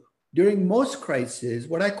simple. During most crises,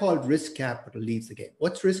 what I call risk capital leaves the game.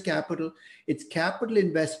 What's risk capital? It's capital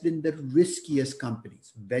invested in the riskiest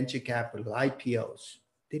companies, venture capital, IPOs.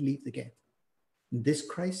 They leave the game. In this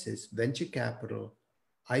crisis, venture capital,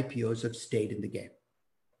 IPOs have stayed in the game.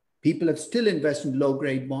 People have still invested in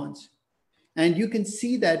low-grade bonds. And you can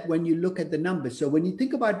see that when you look at the numbers. So when you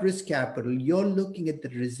think about risk capital, you're looking at the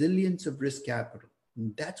resilience of risk capital.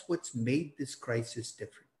 And that's what's made this crisis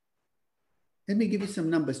different. Let me give you some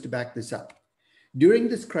numbers to back this up. During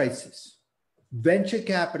this crisis, venture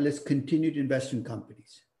capitalists continued to invest in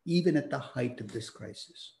companies, even at the height of this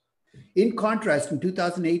crisis. In contrast, in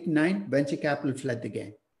 2008 and 2009, venture capital fled the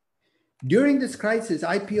game. During this crisis,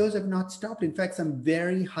 IPOs have not stopped. In fact, some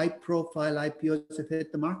very high-profile IPOs have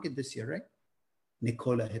hit the market this year, right?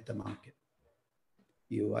 Nikola hit the market.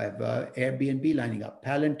 You have Airbnb lining up,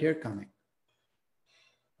 Palantir coming.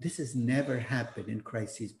 This has never happened in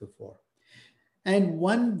crises before. And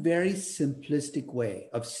one very simplistic way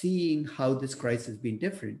of seeing how this crisis has been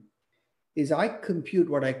different is I compute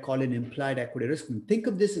what I call an implied equity risk. Think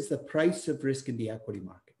of this as the price of risk in the equity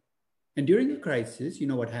market. And during a crisis, you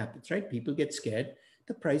know what happens, right? People get scared,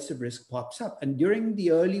 the price of risk pops up. And during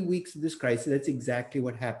the early weeks of this crisis, that's exactly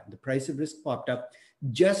what happened. The price of risk popped up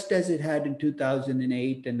just as it had in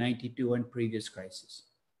 2008 and 92 and previous crises.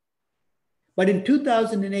 But in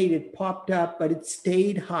 2008, it popped up, but it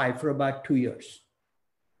stayed high for about 2 years.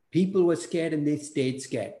 People were scared and they stayed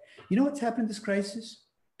scared. You know what's happened in this crisis?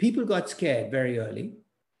 People got scared very early.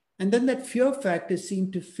 And then that fear factor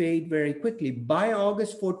seemed to fade very quickly. By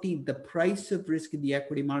August 14th, the price of risk in the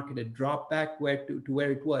equity market had dropped back to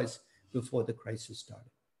where it was before the crisis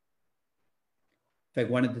started. In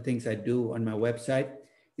fact, one of the things I do on my website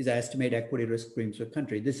is I estimate equity risk premiums per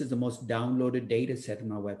country. This is the most downloaded data set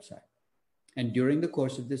on our website. And during the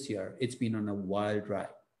course of this year, it's been on a wild ride.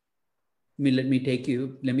 Let me give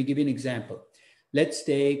you an example. Let's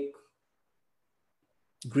take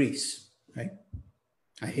Greece, right?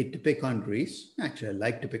 I hate to pick on Greece. Actually, I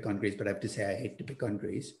like to pick on Greece, but I have to say I hate to pick on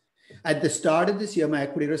Greece. At the start of this year, my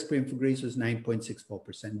equity risk premium for Greece was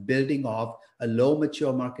 9.64%, building off a low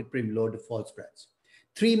mature market premium, low default spreads.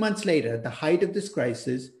 3 months later, at the height of this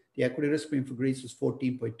crisis, the equity risk premium for Greece was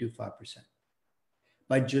 14.25%.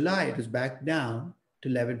 By July, it was back down to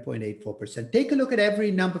 11.84%. Take a look at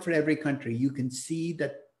every number for every country. You can see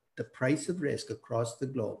that the price of risk across the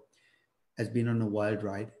globe has been on a wild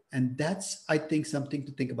ride. And that's, I think, something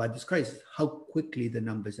to think about this crisis, how quickly the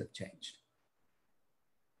numbers have changed.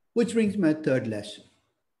 Which brings me to my third lesson.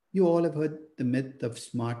 You all have heard the myth of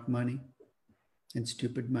smart money and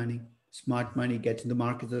stupid money. Smart money gets in the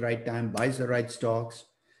market at the right time, buys the right stocks.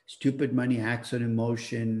 Stupid money acts on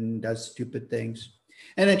emotion, does stupid things.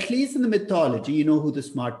 And at least in the mythology, you know who the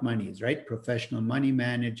smart money is, right? Professional money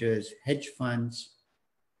managers, hedge funds,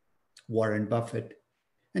 Warren Buffett.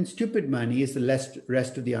 And stupid money is the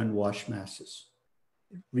rest of the unwashed masses,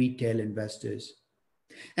 retail investors.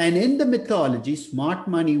 And in the mythology, smart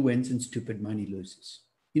money wins and stupid money loses.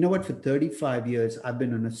 You know what? For 35 years, I've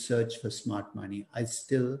been on a search for smart money. I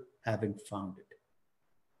still haven't found it.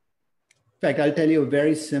 In fact, I'll tell you a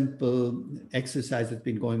very simple exercise that's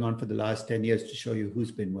been going on for the last 10 years to show you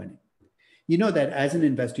who's been winning. You know that as an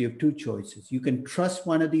investor, you have two choices. You can trust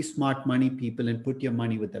one of these smart money people and put your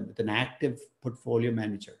money with them, with an active portfolio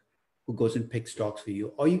manager who goes and picks stocks for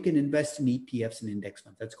you, or you can invest in ETFs and index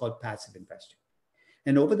funds. That's called passive investing.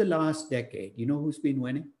 And over the last decade, you know who's been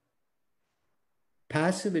winning?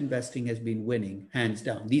 Passive investing has been winning, hands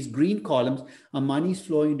down. These green columns are monies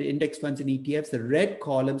flowing into index funds and ETFs. The red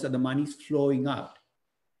columns are the monies flowing out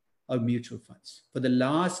of mutual funds. For the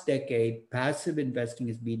last decade, passive investing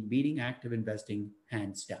has been beating active investing,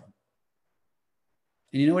 hands down.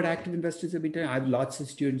 And you know what active investors have been doing? I have lots of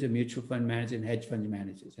students and mutual fund managers and hedge fund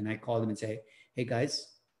managers. And I call them and say, hey guys,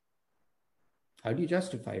 how do you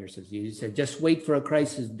justify yourselves? You say, just wait for a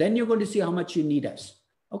crisis. Then you're going to see how much you need us.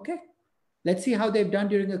 Okay. Let's see how they've done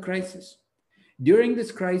during a crisis. During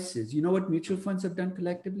this crisis, you know what mutual funds have done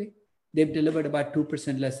collectively? They've delivered about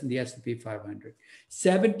 2% less than the S&P 500.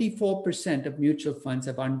 74% of mutual funds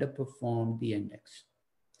have underperformed the index.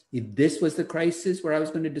 If this was the crisis where I was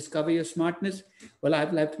going to discover your smartness, well,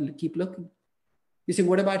 I've left to keep looking. You say,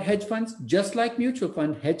 what about hedge funds? Just like mutual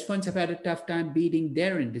funds, hedge funds have had a tough time beating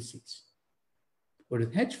their indices. But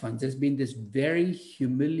with hedge funds, there's been this very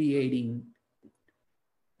humiliating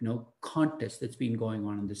contest that's been going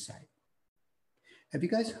on this side. Have you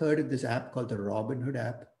guys heard of this app called the Robinhood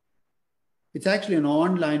app? It's actually an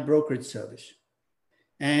online brokerage service.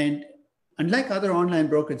 And unlike other online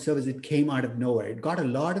brokerage services, it came out of nowhere. It got a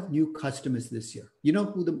lot of new customers this year. You know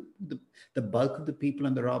who the bulk of the people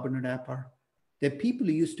on the Robinhood app are? They're people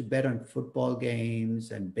who used to bet on football games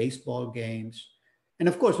and baseball games. And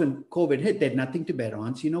of course, when COVID hit, they had nothing to bet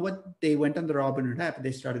on. So you know what? They went on the Robinhood app and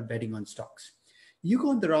they started betting on stocks. You go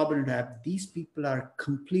on the Robinhood app, these people are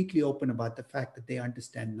completely open about the fact that they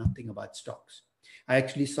understand nothing about stocks. I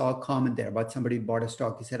actually saw a comment there about somebody who bought a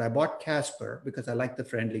stock. He said, I bought Casper because I like the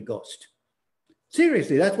friendly ghost.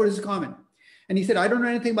 Seriously, that's what his comment. And he said, I don't know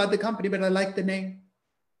anything about the company, but I like the name.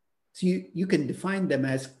 So you can define them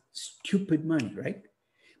as stupid money, right?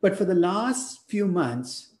 But for the last few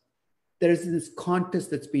months, there is this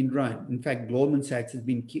contest that's been run. In fact, Goldman Sachs has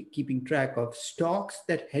been keeping track of stocks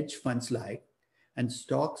that hedge funds like and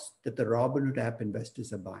stocks that the Robinhood app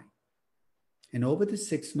investors are buying. And over the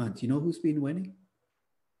 6 months, you know who's been winning?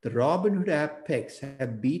 The Robinhood app picks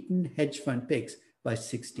have beaten hedge fund picks by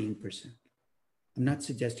 16%. I'm not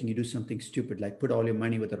suggesting you do something stupid like put all your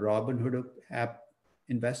money with a Robinhood app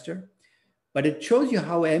investor, but it shows you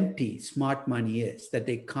how empty smart money is, that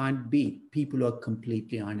they can't beat people who are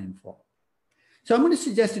completely uninformed. So I'm going to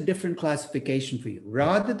suggest a different classification for you.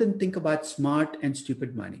 Rather than think about smart and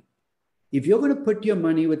stupid money, if you're going to put your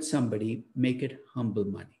money with somebody, make it humble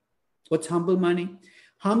money. What's humble money?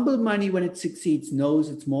 Humble money, when it succeeds, knows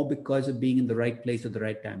it's more because of being in the right place at the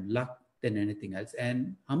right time, luck than anything else.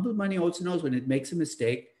 And humble money also knows when it makes a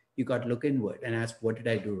mistake, you got to look inward and ask, what did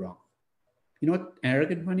I do wrong? You know what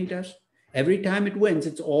arrogant money does? Every time it wins,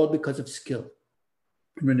 it's all because of skill.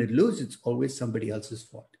 And when it loses, it's always somebody else's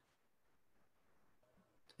fault.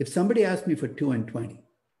 If somebody asks me for 2 and 20,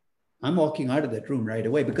 I'm walking out of that room right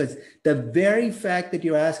away, because the very fact that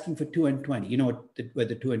you're asking for 2 and 20, you know where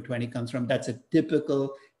the 2 and 20 comes from? That's a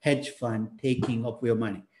typical hedge fund taking of your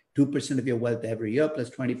money. 2% of your wealth every year plus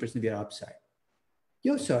 20% of your upside.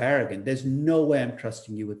 You're so arrogant. There's no way I'm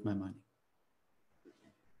trusting you with my money.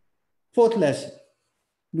 Fourth lesson,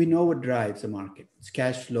 we know what drives the market. It's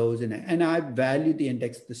cash flows. And I value the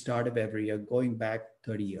index at the start of every year, going back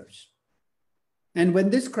 30 years. And when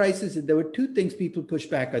this crisis, there were two things people push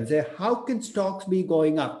back on. Say, how can stocks be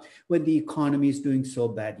going up when the economy is doing so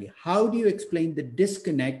badly? How do you explain the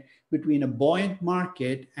disconnect between a buoyant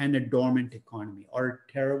market and a dormant economy or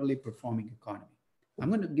a terribly performing economy? I'm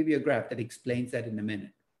going to give you a graph that explains that in a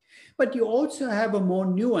minute. But you also have a more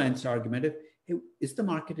nuanced argument of, hey, is the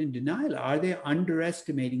market in denial? Are they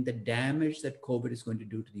underestimating the damage that COVID is going to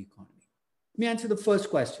do to the economy? Let me answer the first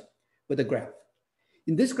question with a graph.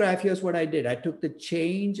 In this graph, here's what I did. I took the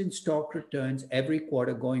change in stock returns every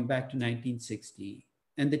quarter going back to 1960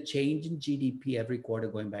 and the change in GDP every quarter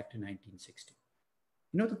going back to 1960.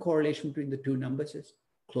 You know what the correlation between the two numbers is?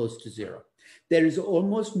 Close to zero. There is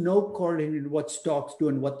almost no correlation with what stocks do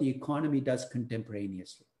and what the economy does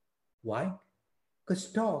contemporaneously. Why? Because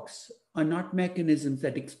stocks are not mechanisms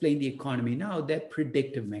that explain the economy now, they're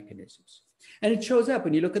predictive mechanisms. And it shows up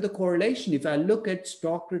when you look at the correlation. If I look at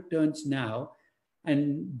stock returns now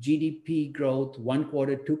and GDP growth 1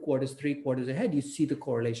 quarter, 2 quarters, 3 quarters ahead, you see the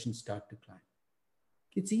correlation start to climb.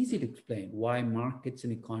 It's easy to explain why markets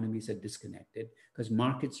and economies are disconnected, because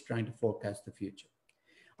markets are trying to forecast the future.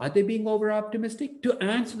 Are they being over optimistic? To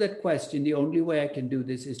answer that question, the only way I can do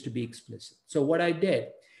this is to be explicit. So what I did,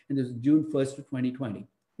 and this was June 1st of 2020,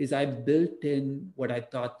 is I built in what I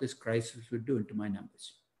thought this crisis would do into my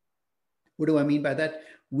numbers. What do I mean by that?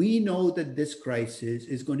 We know that this crisis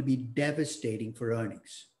is going to be devastating for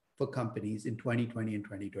earnings for companies in 2020 and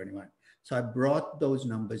 2021. So I brought those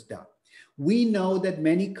numbers down. We know that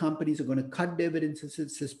many companies are going to cut dividends and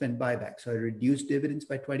suspend buybacks. So I reduced dividends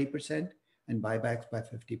by 20% and buybacks by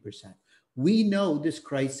 50%. We know this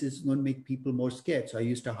crisis is going to make people more scared. So I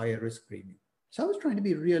used a higher risk premium. So I was trying to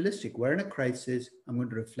be realistic. We're in a crisis. I'm going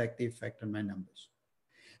to reflect the effect on my numbers.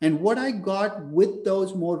 And what I got with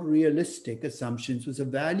those more realistic assumptions was a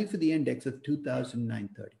value for the index of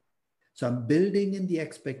 2009-30. So I'm building in the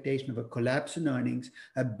expectation of a collapse in earnings,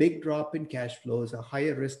 a big drop in cash flows, a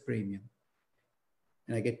higher risk premium.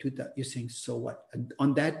 And I get 2,000. You're saying, so what? And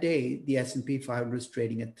on that day, the S&P 500 was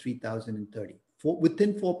trading at 3,030,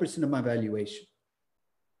 within 4% of my valuation.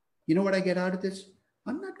 You know what I get out of this?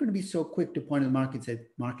 I'm not going to be so quick to point at the market and say,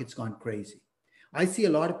 market's gone crazy. I see a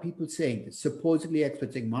lot of people saying this, supposedly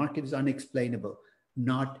experts saying market is unexplainable.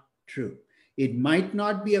 Not true. It might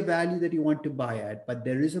not be a value that you want to buy at, but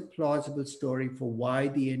there is a plausible story for why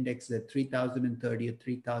the index is at 3,030 or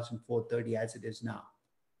 3,430 as it is now.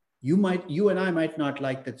 You and I might not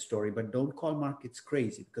like that story, but don't call markets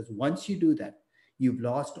crazy, because once you do that, you've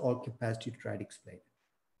lost all capacity to try to explain it.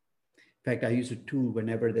 In fact, I use a tool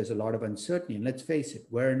whenever there's a lot of uncertainty. And let's face it,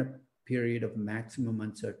 we're in a period of maximum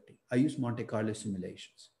uncertainty. I use Monte Carlo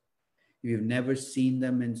simulations. If you've never seen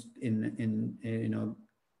them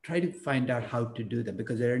try to find out how to do them,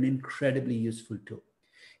 because they're an incredibly useful tool.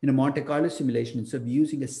 In a Monte Carlo simulation, instead of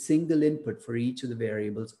using a single input for each of the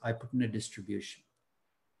variables, I put in a distribution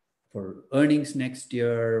for earnings next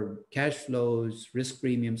year, cash flows, risk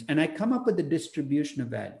premiums, and I come up with a distribution of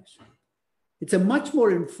values. It's a much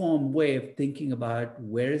more informed way of thinking about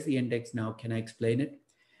where is the index now? Can I explain it?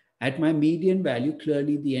 At my median value,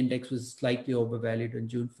 clearly the index was slightly overvalued on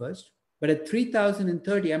June 1st, but at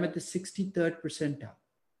 3,030, I'm at the 63rd percentile.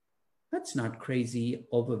 That's not crazy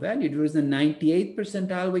overvalued. It was the 98th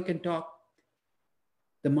percentile, we can talk.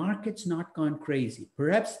 The market's not gone crazy.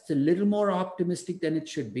 Perhaps it's a little more optimistic than it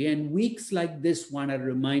should be. And weeks like this one are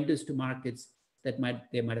reminders to markets that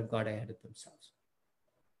they might have got ahead of themselves.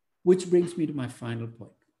 Which brings me to my final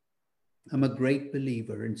point. I'm a great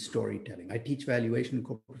believer in storytelling. I teach valuation and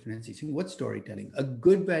corporate finance. What's storytelling? A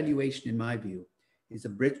good valuation, in my view, is a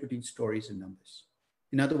bridge between stories and numbers.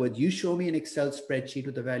 In other words, you show me an Excel spreadsheet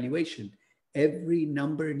with a valuation. Every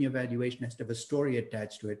number in your valuation has to have a story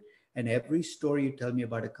attached to it. And every story you tell me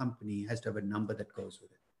about a company has to have a number that goes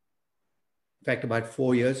with it. In fact, about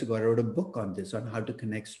 4 years ago, I wrote a book on this, on how to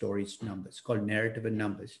connect stories to numbers, called Narrative and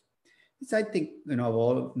Numbers. It's, I think,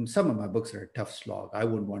 some of my books are a tough slog. I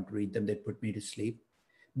wouldn't want to read them. They'd put me to sleep.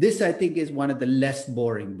 This, I think, is one of the less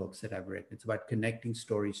boring books that I've written. It's about connecting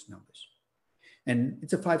stories to numbers. And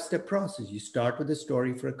it's a 5-step process. You start with a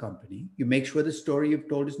story for a company. You make sure the story you've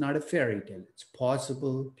told is not a fairy tale. It's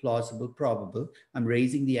possible, plausible, probable. I'm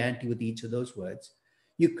raising the ante with each of those words.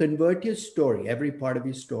 You convert your story, every part of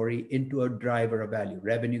your story, into a driver of value,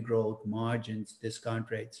 revenue growth, margins, discount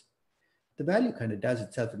rates. The value kind of does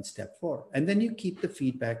itself in step 4. And then you keep the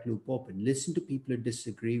feedback loop open. Listen to people who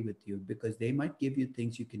disagree with you because they might give you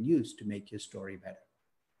things you can use to make your story better.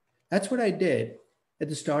 That's what I did at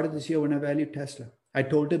the start of this year when I valued Tesla. I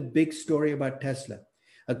told a big story about Tesla,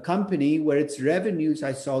 a company where its revenues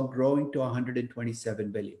I saw growing to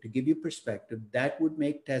 127 billion. To give you perspective, that would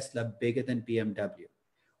make Tesla bigger than BMW,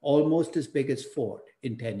 almost as big as Ford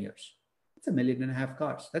in 10 years. It's 1.5 million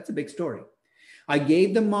cars. That's a big story. I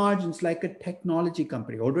gave the margins like a technology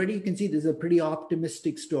company. Already you can see this is a pretty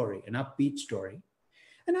optimistic story, an upbeat story.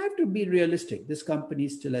 And I have to be realistic. This company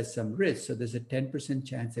still has some risk. So there's a 10%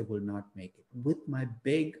 chance I will not make it. With my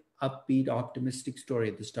big, upbeat, optimistic story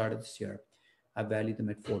at the start of this year, I valued them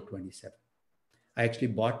at 427. I actually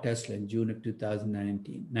bought Tesla in June of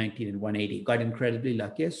 2019 at 180. Got incredibly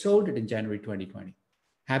lucky. I sold it in January 2020.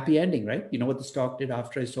 Happy ending, right? You know what the stock did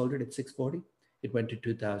after I sold it at 640? It went to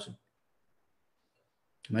 2,000.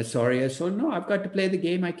 Am I sorry I sold? No, I've got to play the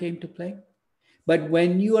game I came to play. But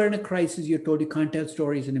when you are in a crisis, you're told you can't tell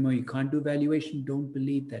stories anymore, you can't do valuation, don't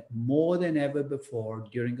believe that. More than ever before,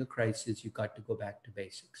 during a crisis, you got to go back to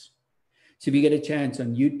basics. So if you get a chance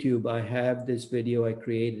on YouTube, I have this video I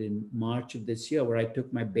created in March of this year where I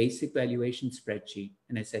took my basic valuation spreadsheet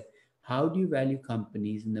and I said, how do you value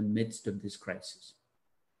companies in the midst of this crisis?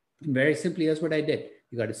 And very simply, here's what I did.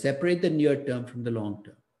 You got to separate the near term from the long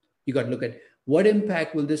term. You got to look at what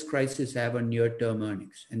impact will this crisis have on near-term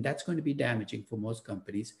earnings? And that's going to be damaging for most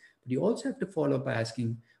companies. But you also have to follow up by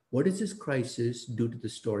asking, what does this crisis do to the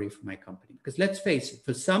story for my company? Because let's face it,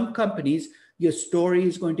 for some companies, your story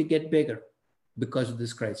is going to get bigger because of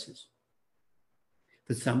this crisis.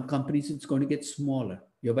 For some companies, it's going to get smaller.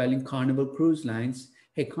 You're valuing Carnival Cruise Lines.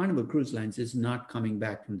 Hey, Carnival Cruise Lines is not coming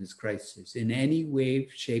back from this crisis in any way,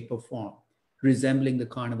 shape, or form, resembling the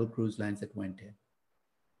Carnival Cruise Lines that went in.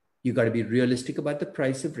 You got to be realistic about the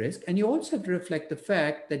price of risk. And you also have to reflect the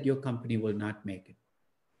fact that your company will not make it.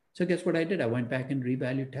 So guess what I did? I went back and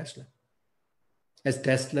revalued Tesla. Has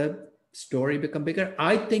Tesla story become bigger?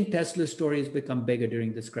 I think Tesla's story has become bigger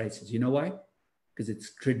during this crisis. You know why? Because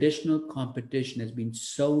its traditional competition has been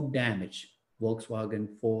so damaged. Volkswagen,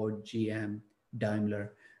 Ford, GM,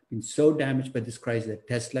 Daimler, been so damaged by this crisis that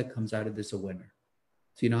Tesla comes out of this a winner.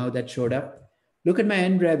 So you know how that showed up? Look at my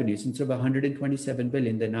end revenues. Instead of 127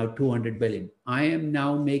 billion, they're now 200 billion. I am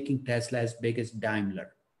now making Tesla as big as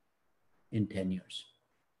Daimler in 10 years.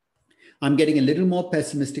 I'm getting a little more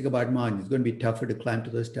pessimistic about margins. It's going to be tougher to climb to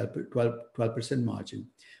those 12% margin.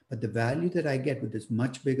 But the value that I get with this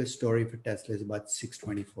much bigger story for Tesla is about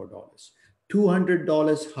 $624.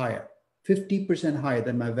 $200 higher, 50% higher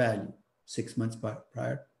than my value 6 months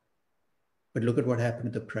prior. But look at what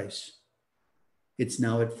happened to the price. It's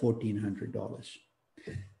now at $1,400.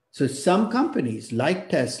 So some companies like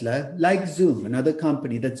Tesla, like Zoom, another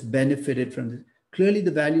company that's benefited from this, clearly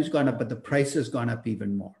the value's gone up, but the price has gone up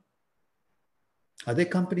even more. Are there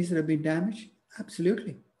companies that have been damaged?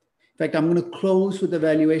 Absolutely. In fact, I'm going to close with the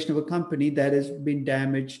valuation of a company that has been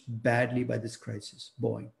damaged badly by this crisis,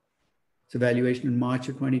 Boeing. It's a valuation in March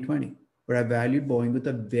of 2020, where I valued Boeing with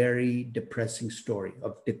a very depressing story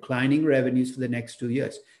of declining revenues for the next 2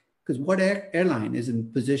 years. Because what airline is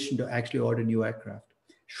in position to actually order new aircraft?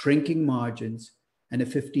 Shrinking margins and a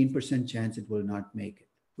 15% chance it will not make it,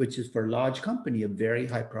 which is for a large company, a very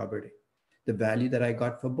high probability. The value that I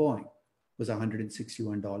got for Boeing was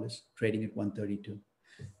 $161, trading at $132.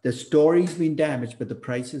 The story's been damaged, but the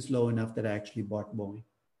price is low enough that I actually bought Boeing.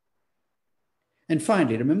 And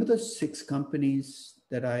finally, remember those 6 companies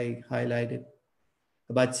that I highlighted?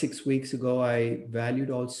 About 6 weeks ago, I valued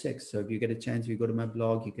all 6. So if you get a chance, if you go to my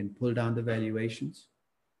blog, you can pull down the valuations.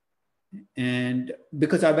 And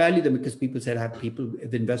because I value them, because people said, have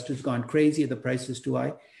investors gone crazy, the price is too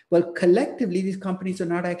high? Well, collectively, these companies are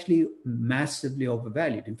not actually massively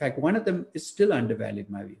overvalued. In fact, one of them is still undervalued,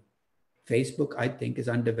 in my view. Facebook, I think, is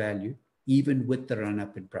undervalued, even with the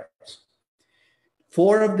run-up in price.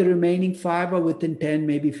 4 of the remaining 5 are within 10,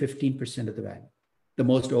 maybe 15% of the value. The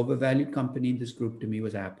most overvalued company in this group to me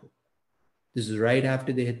was Apple. This is right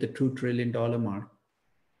after they hit the $2 trillion mark.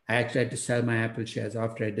 I actually had to sell my Apple shares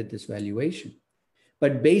after I did this valuation.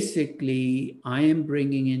 But basically, I am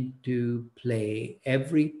bringing into play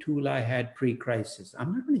every tool I had pre-crisis.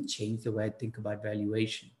 I'm not going to change the way I think about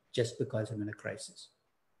valuation just because I'm in a crisis.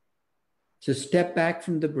 So step back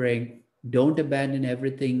from the brink. Don't abandon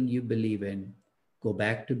everything you believe in. Go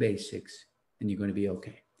back to basics and you're going to be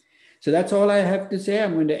okay. So that's all I have to say.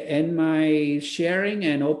 I'm going to end my sharing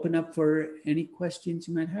and open up for any questions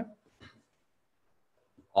you might have.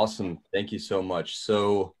 Awesome. Thank you so much.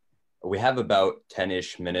 So we have about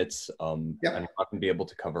 10-ish minutes. I'm not going to be able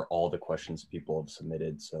to cover all the questions people have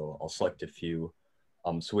submitted, so I'll select a few.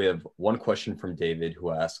 So we have one question from David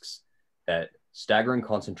who asks that staggering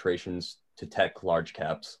concentrations to tech large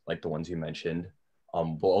caps, like the ones you mentioned,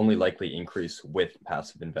 will only likely increase with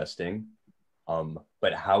passive investing.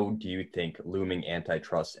 But how do you think looming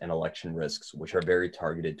antitrust and election risks, which are very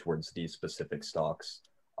targeted towards these specific stocks,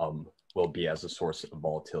 will be as a source of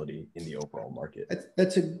volatility in the overall market?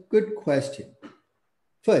 That's a good question.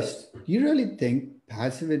 First, do you really think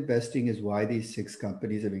passive investing is why these 6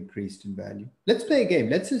 companies have increased in value? Let's play a game.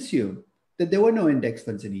 Let's assume that there were no index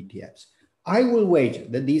funds and ETFs. I will wager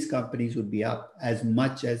that these companies would be up as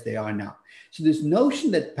much as they are now. So this notion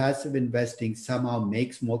that passive investing somehow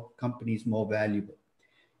makes more companies more valuable.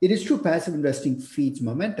 It is true passive investing feeds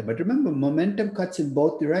momentum, but remember, momentum cuts in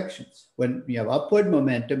both directions. When you have upward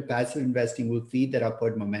momentum, passive investing will feed that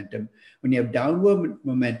upward momentum. When you have downward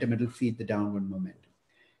momentum, it'll feed the downward momentum.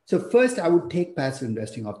 So first, I would take passive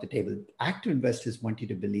investing off the table. Active investors want you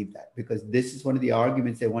to believe that, because this is one of the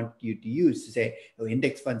arguments they want you to use to say, oh,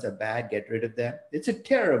 index funds are bad, get rid of them. It's a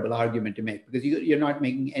terrible argument to make, because you're not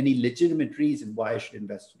making any legitimate reason why I should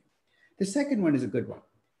invest in you. The second one is a good one.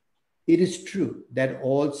 It is true that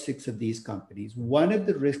all 6 of these companies, one of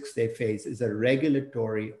the risks they face is a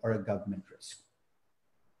regulatory or a government risk.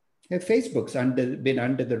 Facebook's been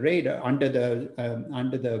under the radar, under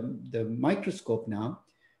the microscope now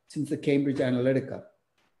since the Cambridge Analytica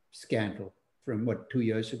scandal from 2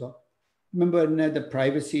 years ago. Remember when the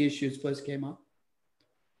privacy issues first came up?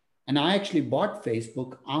 And I actually bought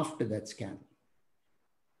Facebook after that scandal.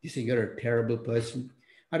 You say you're a terrible person.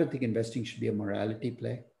 I don't think investing should be a morality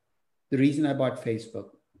play. The reason I bought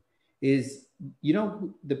Facebook is,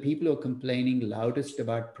 the people who are complaining loudest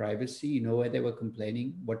about privacy, you know where they were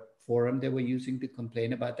complaining, what forum they were using to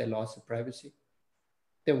complain about their loss of privacy?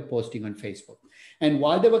 They were posting on Facebook. And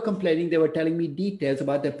while they were complaining, they were telling me details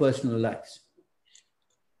about their personal lives.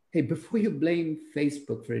 Hey, before you blame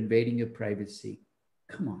Facebook for invading your privacy,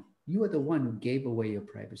 come on, you are the one who gave away your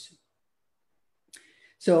privacy.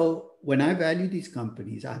 So when I value these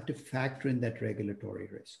companies, I have to factor in that regulatory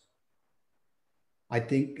risk. I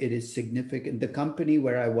think it is significant. The company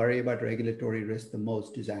where I worry about regulatory risk the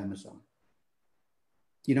most is Amazon.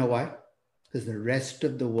 You know why? Because the rest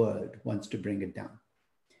of the world wants to bring it down.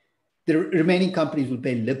 The remaining companies will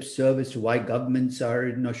pay lip service to why governments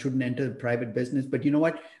shouldn't enter private business. But you know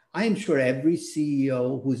what? I am sure every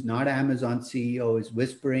CEO who's not Amazon CEO is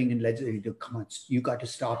whispering and legislating, come on, you got to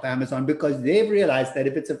stop Amazon, because they've realized that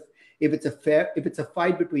if it's a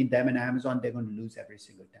fight between them and Amazon, they're going to lose every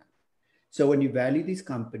single time. So when you value these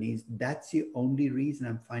companies, that's the only reason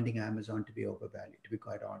I'm finding Amazon to be overvalued, to be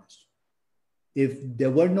quite honest. If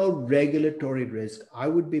there were no regulatory risk, I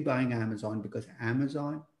would be buying Amazon, because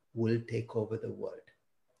Amazon will take over the world.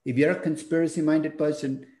 If you're a conspiracy-minded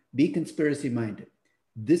person, be conspiracy-minded.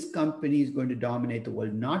 This company is going to dominate the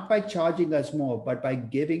world, not by charging us more, but by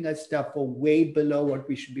giving us stuff for way below what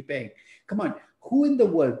we should be paying. Come on, who in the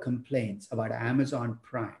world complains about Amazon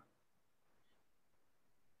Prime?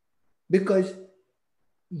 Because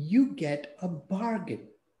you get a bargain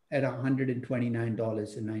at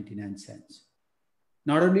 $129.99.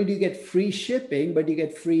 Not only do you get free shipping, but you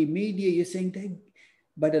get free media. You're saying,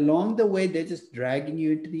 but along the way, they're just dragging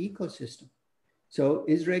you into the ecosystem. So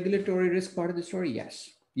is regulatory risk part of the story? Yes.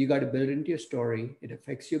 You got to build it into your story. It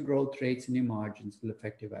affects your growth rates and your margins. It'll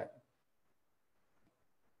affect your value.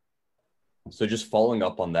 So just following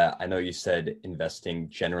up on that, I know you said investing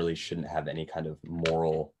generally shouldn't have any kind of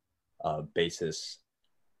moral basis,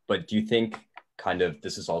 but do you think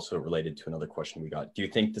this is also related to another question we got, do you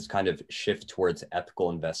think this kind of shift towards ethical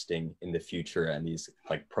investing in the future and these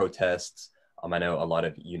protests, I know a lot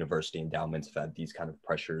of university endowments have had these kind of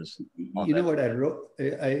pressures. You know what I wrote?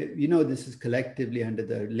 This is collectively under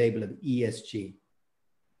the label of ESG.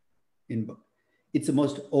 It's the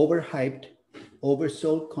most overhyped,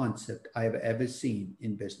 oversold concept I have ever seen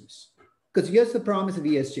in business. Because here's the promise of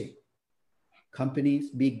ESG.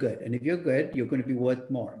 Companies, be good. And if you're good, you're going to be worth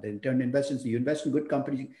more. Then turn investments, you invest in good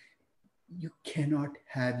companies. You cannot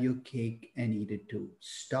have your cake and eat it too.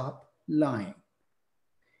 Stop lying.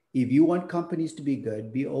 If you want companies to be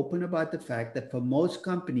good, be open about the fact that for most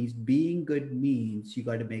companies, being good means you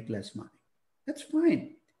got to make less money. That's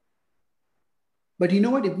fine. But you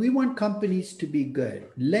know what? If we want companies to be good,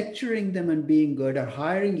 lecturing them on being good or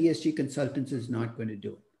hiring ESG consultants is not going to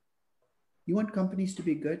do it. You want companies to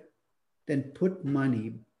be good? Then put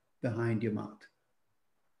money behind your mouth.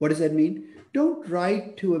 What does that mean? Don't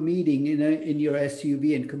ride to a meeting in your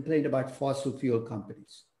SUV and complain about fossil fuel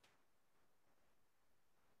companies.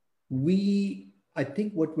 I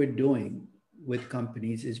think what we're doing with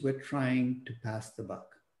companies is we're trying to pass the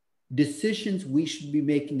buck. Decisions we should be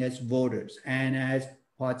making as voters and as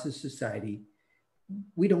parts of society,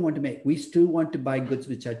 we don't want to make. We still want to buy goods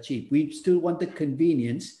which are cheap. We still want the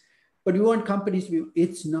convenience, but we want companies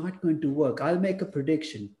it's not going to work. I'll make a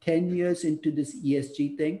prediction. 10 years into this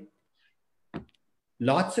ESG thing,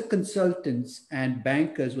 lots of consultants and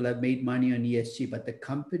bankers will have made money on ESG, but the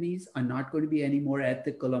companies are not going to be any more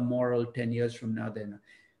ethical or moral 10 years from now.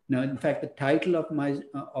 Now, in fact, the title of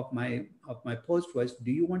my post was,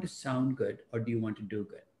 do you want to sound good or do you want to do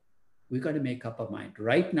good? We got to make up our mind.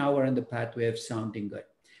 Right now, we're on the pathway of sounding good.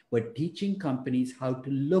 We're teaching companies how to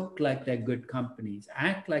look like they're good companies,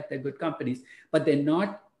 act like they're good companies, but they're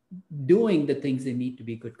not doing the things they need to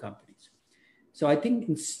be good companies. So I think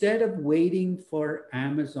instead of waiting for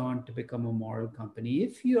Amazon to become a moral company,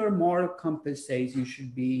 if your moral compass says you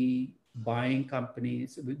should be buying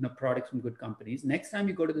companies, products from good companies, next time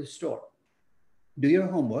you go to the store, do your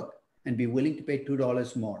homework and be willing to pay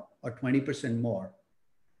 $2 more or 20% more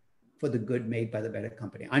for the good made by the better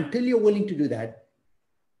company. Until you're willing to do that,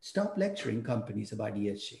 stop lecturing companies about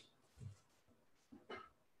ESG.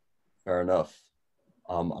 Fair enough.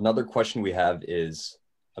 Another question we have is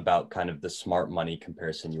about kind of the smart money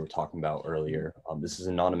comparison you were talking about earlier. This is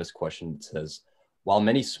an anonymous question that says, while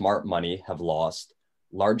many smart money have lost,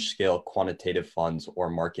 large-scale quantitative funds or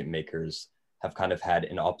market makers have kind of had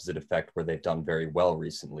an opposite effect where they've done very well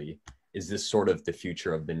recently. Is this sort of the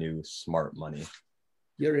future of the new smart money?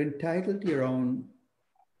 You're entitled to your own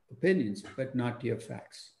opinions, but not to your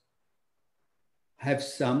facts. Have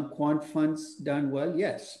some quant funds done well?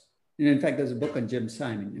 Yes. And in fact, there's a book on Jim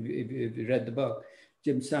Simon. If you read the book,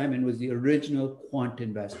 Jim Simon was the original quant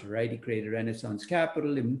investor, right? He created Renaissance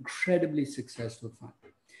Capital, incredibly successful fund.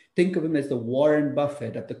 Think of him as the Warren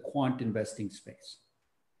Buffett of the quant investing space.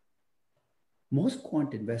 Most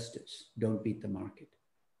quant investors don't beat the market.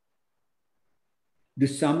 Do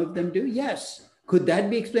some of them do? Yes. Could that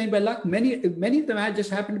be explained by luck? Many of them just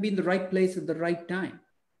happen to be in the right place at the right time.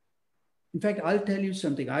 In fact, I'll tell you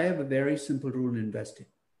something. I have a very simple rule in investing.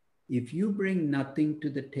 If you bring nothing to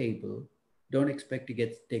the table, don't expect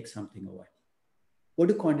to take something away. What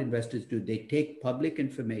do quant investors do? They take public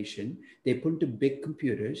information, they put into big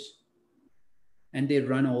computers, and they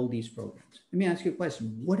run all these programs. Let me ask you a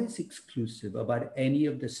question. What is exclusive about any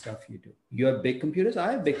of the stuff you do? You have big computers?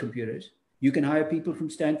 I have big computers. You can hire people from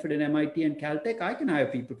Stanford and MIT and Caltech. I can hire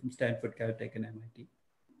people from Stanford, Caltech, and MIT.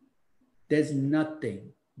 There's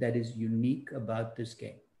nothing that is unique about this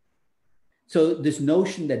game. So this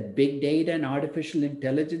notion that big data and artificial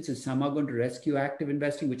intelligence is somehow going to rescue active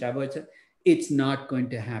investing, which I've always said, it's not going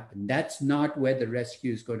to happen. That's not where the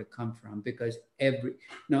rescue is going to come from, because I'll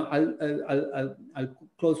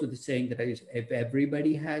close with the saying that if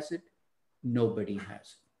everybody has it, nobody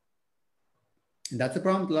has it. And that's the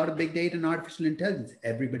problem with a lot of big data and artificial intelligence.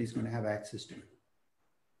 Everybody's going to have access to it.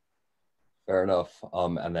 Fair enough.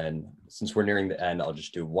 And then since we're nearing the end, I'll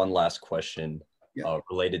just do one last question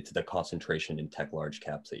related to the concentration in tech large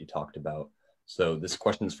caps that you talked about. So this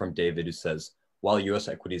question is from David, who says, while US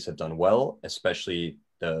equities have done well, especially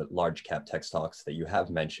the large cap tech stocks that you have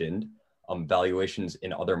mentioned, valuations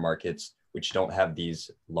in other markets which don't have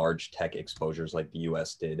these large tech exposures like the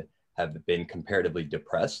US did have been comparatively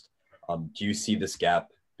depressed. Do you see this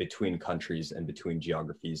gap between countries and between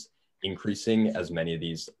geographies increasing as many of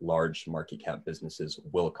these large market cap businesses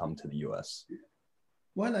will come to the US?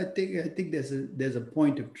 Well, I think there's a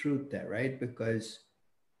point of truth there, right? Because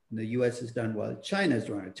the US has done well. China's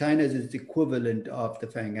done well. China's is the equivalent of the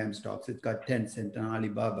FANG AIM stocks. It's got Tencent and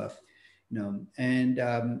Alibaba,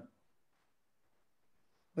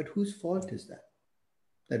 but whose fault is that?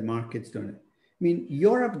 That markets don't. I mean,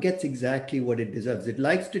 Europe gets exactly what it deserves. It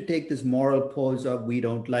likes to take this moral pose of we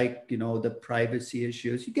don't like, the privacy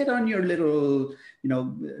issues. You get on your little,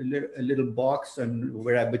 a little box on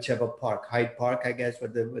whichever park, Hyde Park, I guess, where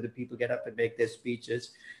the people get up and make their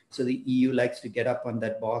speeches. So the EU likes to get up on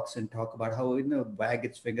that box and talk about how, wag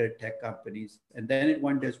its finger at tech companies. And then it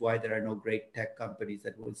wonders why there are no great tech companies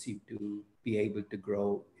that will seem to be able to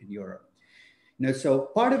grow in Europe. So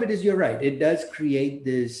part of it is, you're right. It does create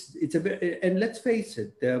this. And let's face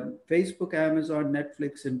it, Facebook, Amazon,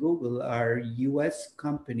 Netflix, and Google are US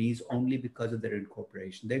companies only because of their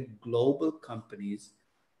incorporation. They're global companies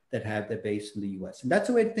that have their base in the US. And that's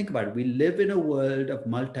the way to think about it. We live in a world of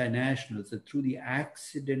multinationals that through the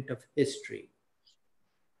accident of history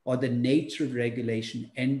or the nature of regulation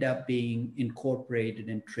end up being incorporated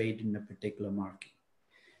and traded in a particular market.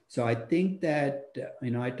 So I think that,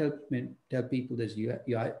 I tell people this, you have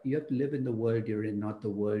to live in the world you're in, not the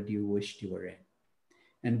world you wished you were in.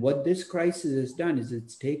 And what this crisis has done is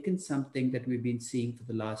it's taken something that we've been seeing for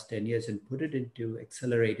the last 10 years and put it into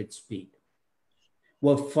accelerated speed.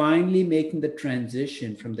 We're finally making the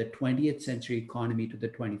transition from the 20th century economy to the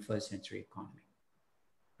 21st century economy,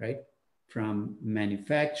 right? From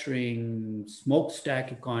manufacturing,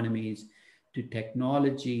 smokestack economies to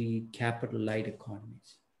technology, capital light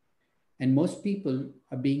economies. And most people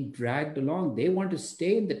are being dragged along. They want to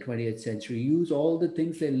stay in the 20th century, use all the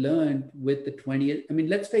things they learned with the 20th. I mean,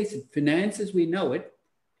 let's face it, finance as we know it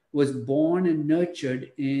was born and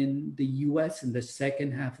nurtured in the US in the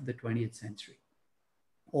second half of the 20th century.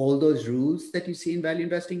 All those rules that you see in value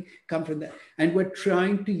investing come from that. And we're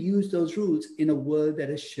trying to use those rules in a world that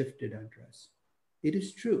has shifted under us. It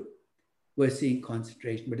is true. We're seeing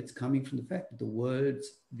concentration, but it's coming from the fact that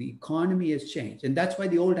the economy has changed. And that's why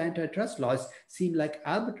the old antitrust laws seem like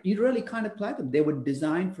you really can't apply them. They were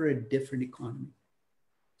designed for a different economy.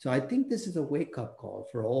 So I think this is a wake-up call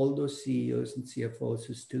for all those CEOs and CFOs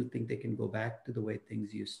who still think they can go back to the way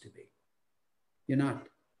things used to be. You're not.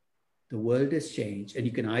 The world has changed, and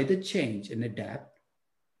you can either change and adapt,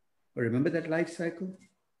 or remember that life cycle?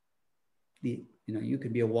 You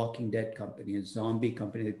can be a walking dead company, a zombie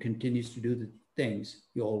company that continues to do the things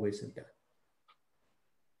you always have done.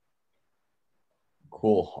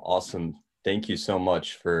 Cool. Awesome. Thank you so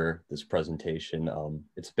much for this presentation.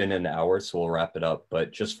 It's been an hour, so we'll wrap it up.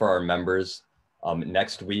 But just for our members,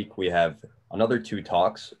 next week we have another 2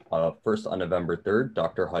 talks. First on November 3rd,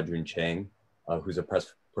 Dr. Hajun Chang, who's a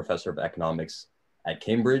professor of economics at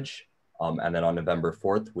Cambridge. And then on November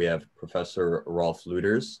 4th, we have Professor Rolf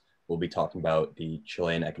Luders. We'll be talking about the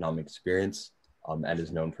Chilean economic experience and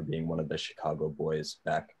is known for being one of the Chicago boys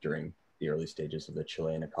back during the early stages of the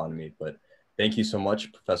Chilean economy. But thank you so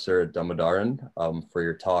much, Professor Damodaran, for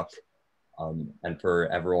your talk. And for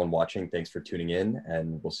everyone watching, thanks for tuning in,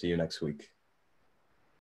 and we'll see you next week.